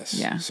others. Yes.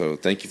 Yeah. So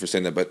thank you for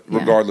saying that. But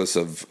regardless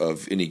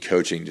of any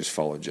coaching, just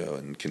follow Jo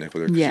and connect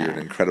with her, because you're an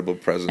incredible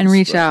presence. And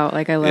reach out.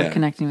 Like, I love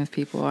connecting with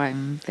people.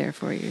 I'm there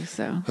for you,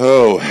 so...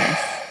 Oh,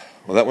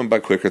 well, that went by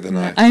quicker than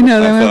I know,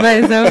 that went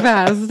by so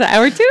fast.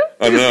 Hour 2?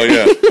 I know,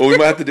 yeah. Well, we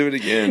might have to do it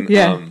again.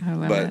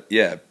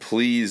 But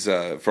please,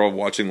 for all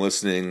watching,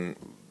 listening,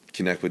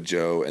 connect with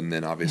Jo, and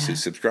then obviously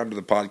subscribe to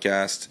the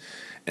podcast,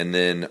 and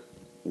then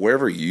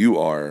wherever you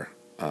are,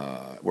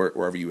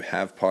 wherever you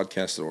have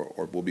podcasts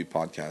or will be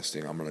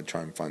podcasting, I'm going to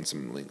try and find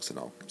some links, and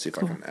I'll see if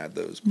I can add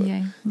those. But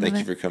thank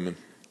you for coming.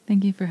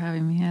 Thank you for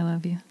having me. I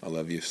love you. I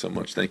love you so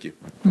much. Thank you.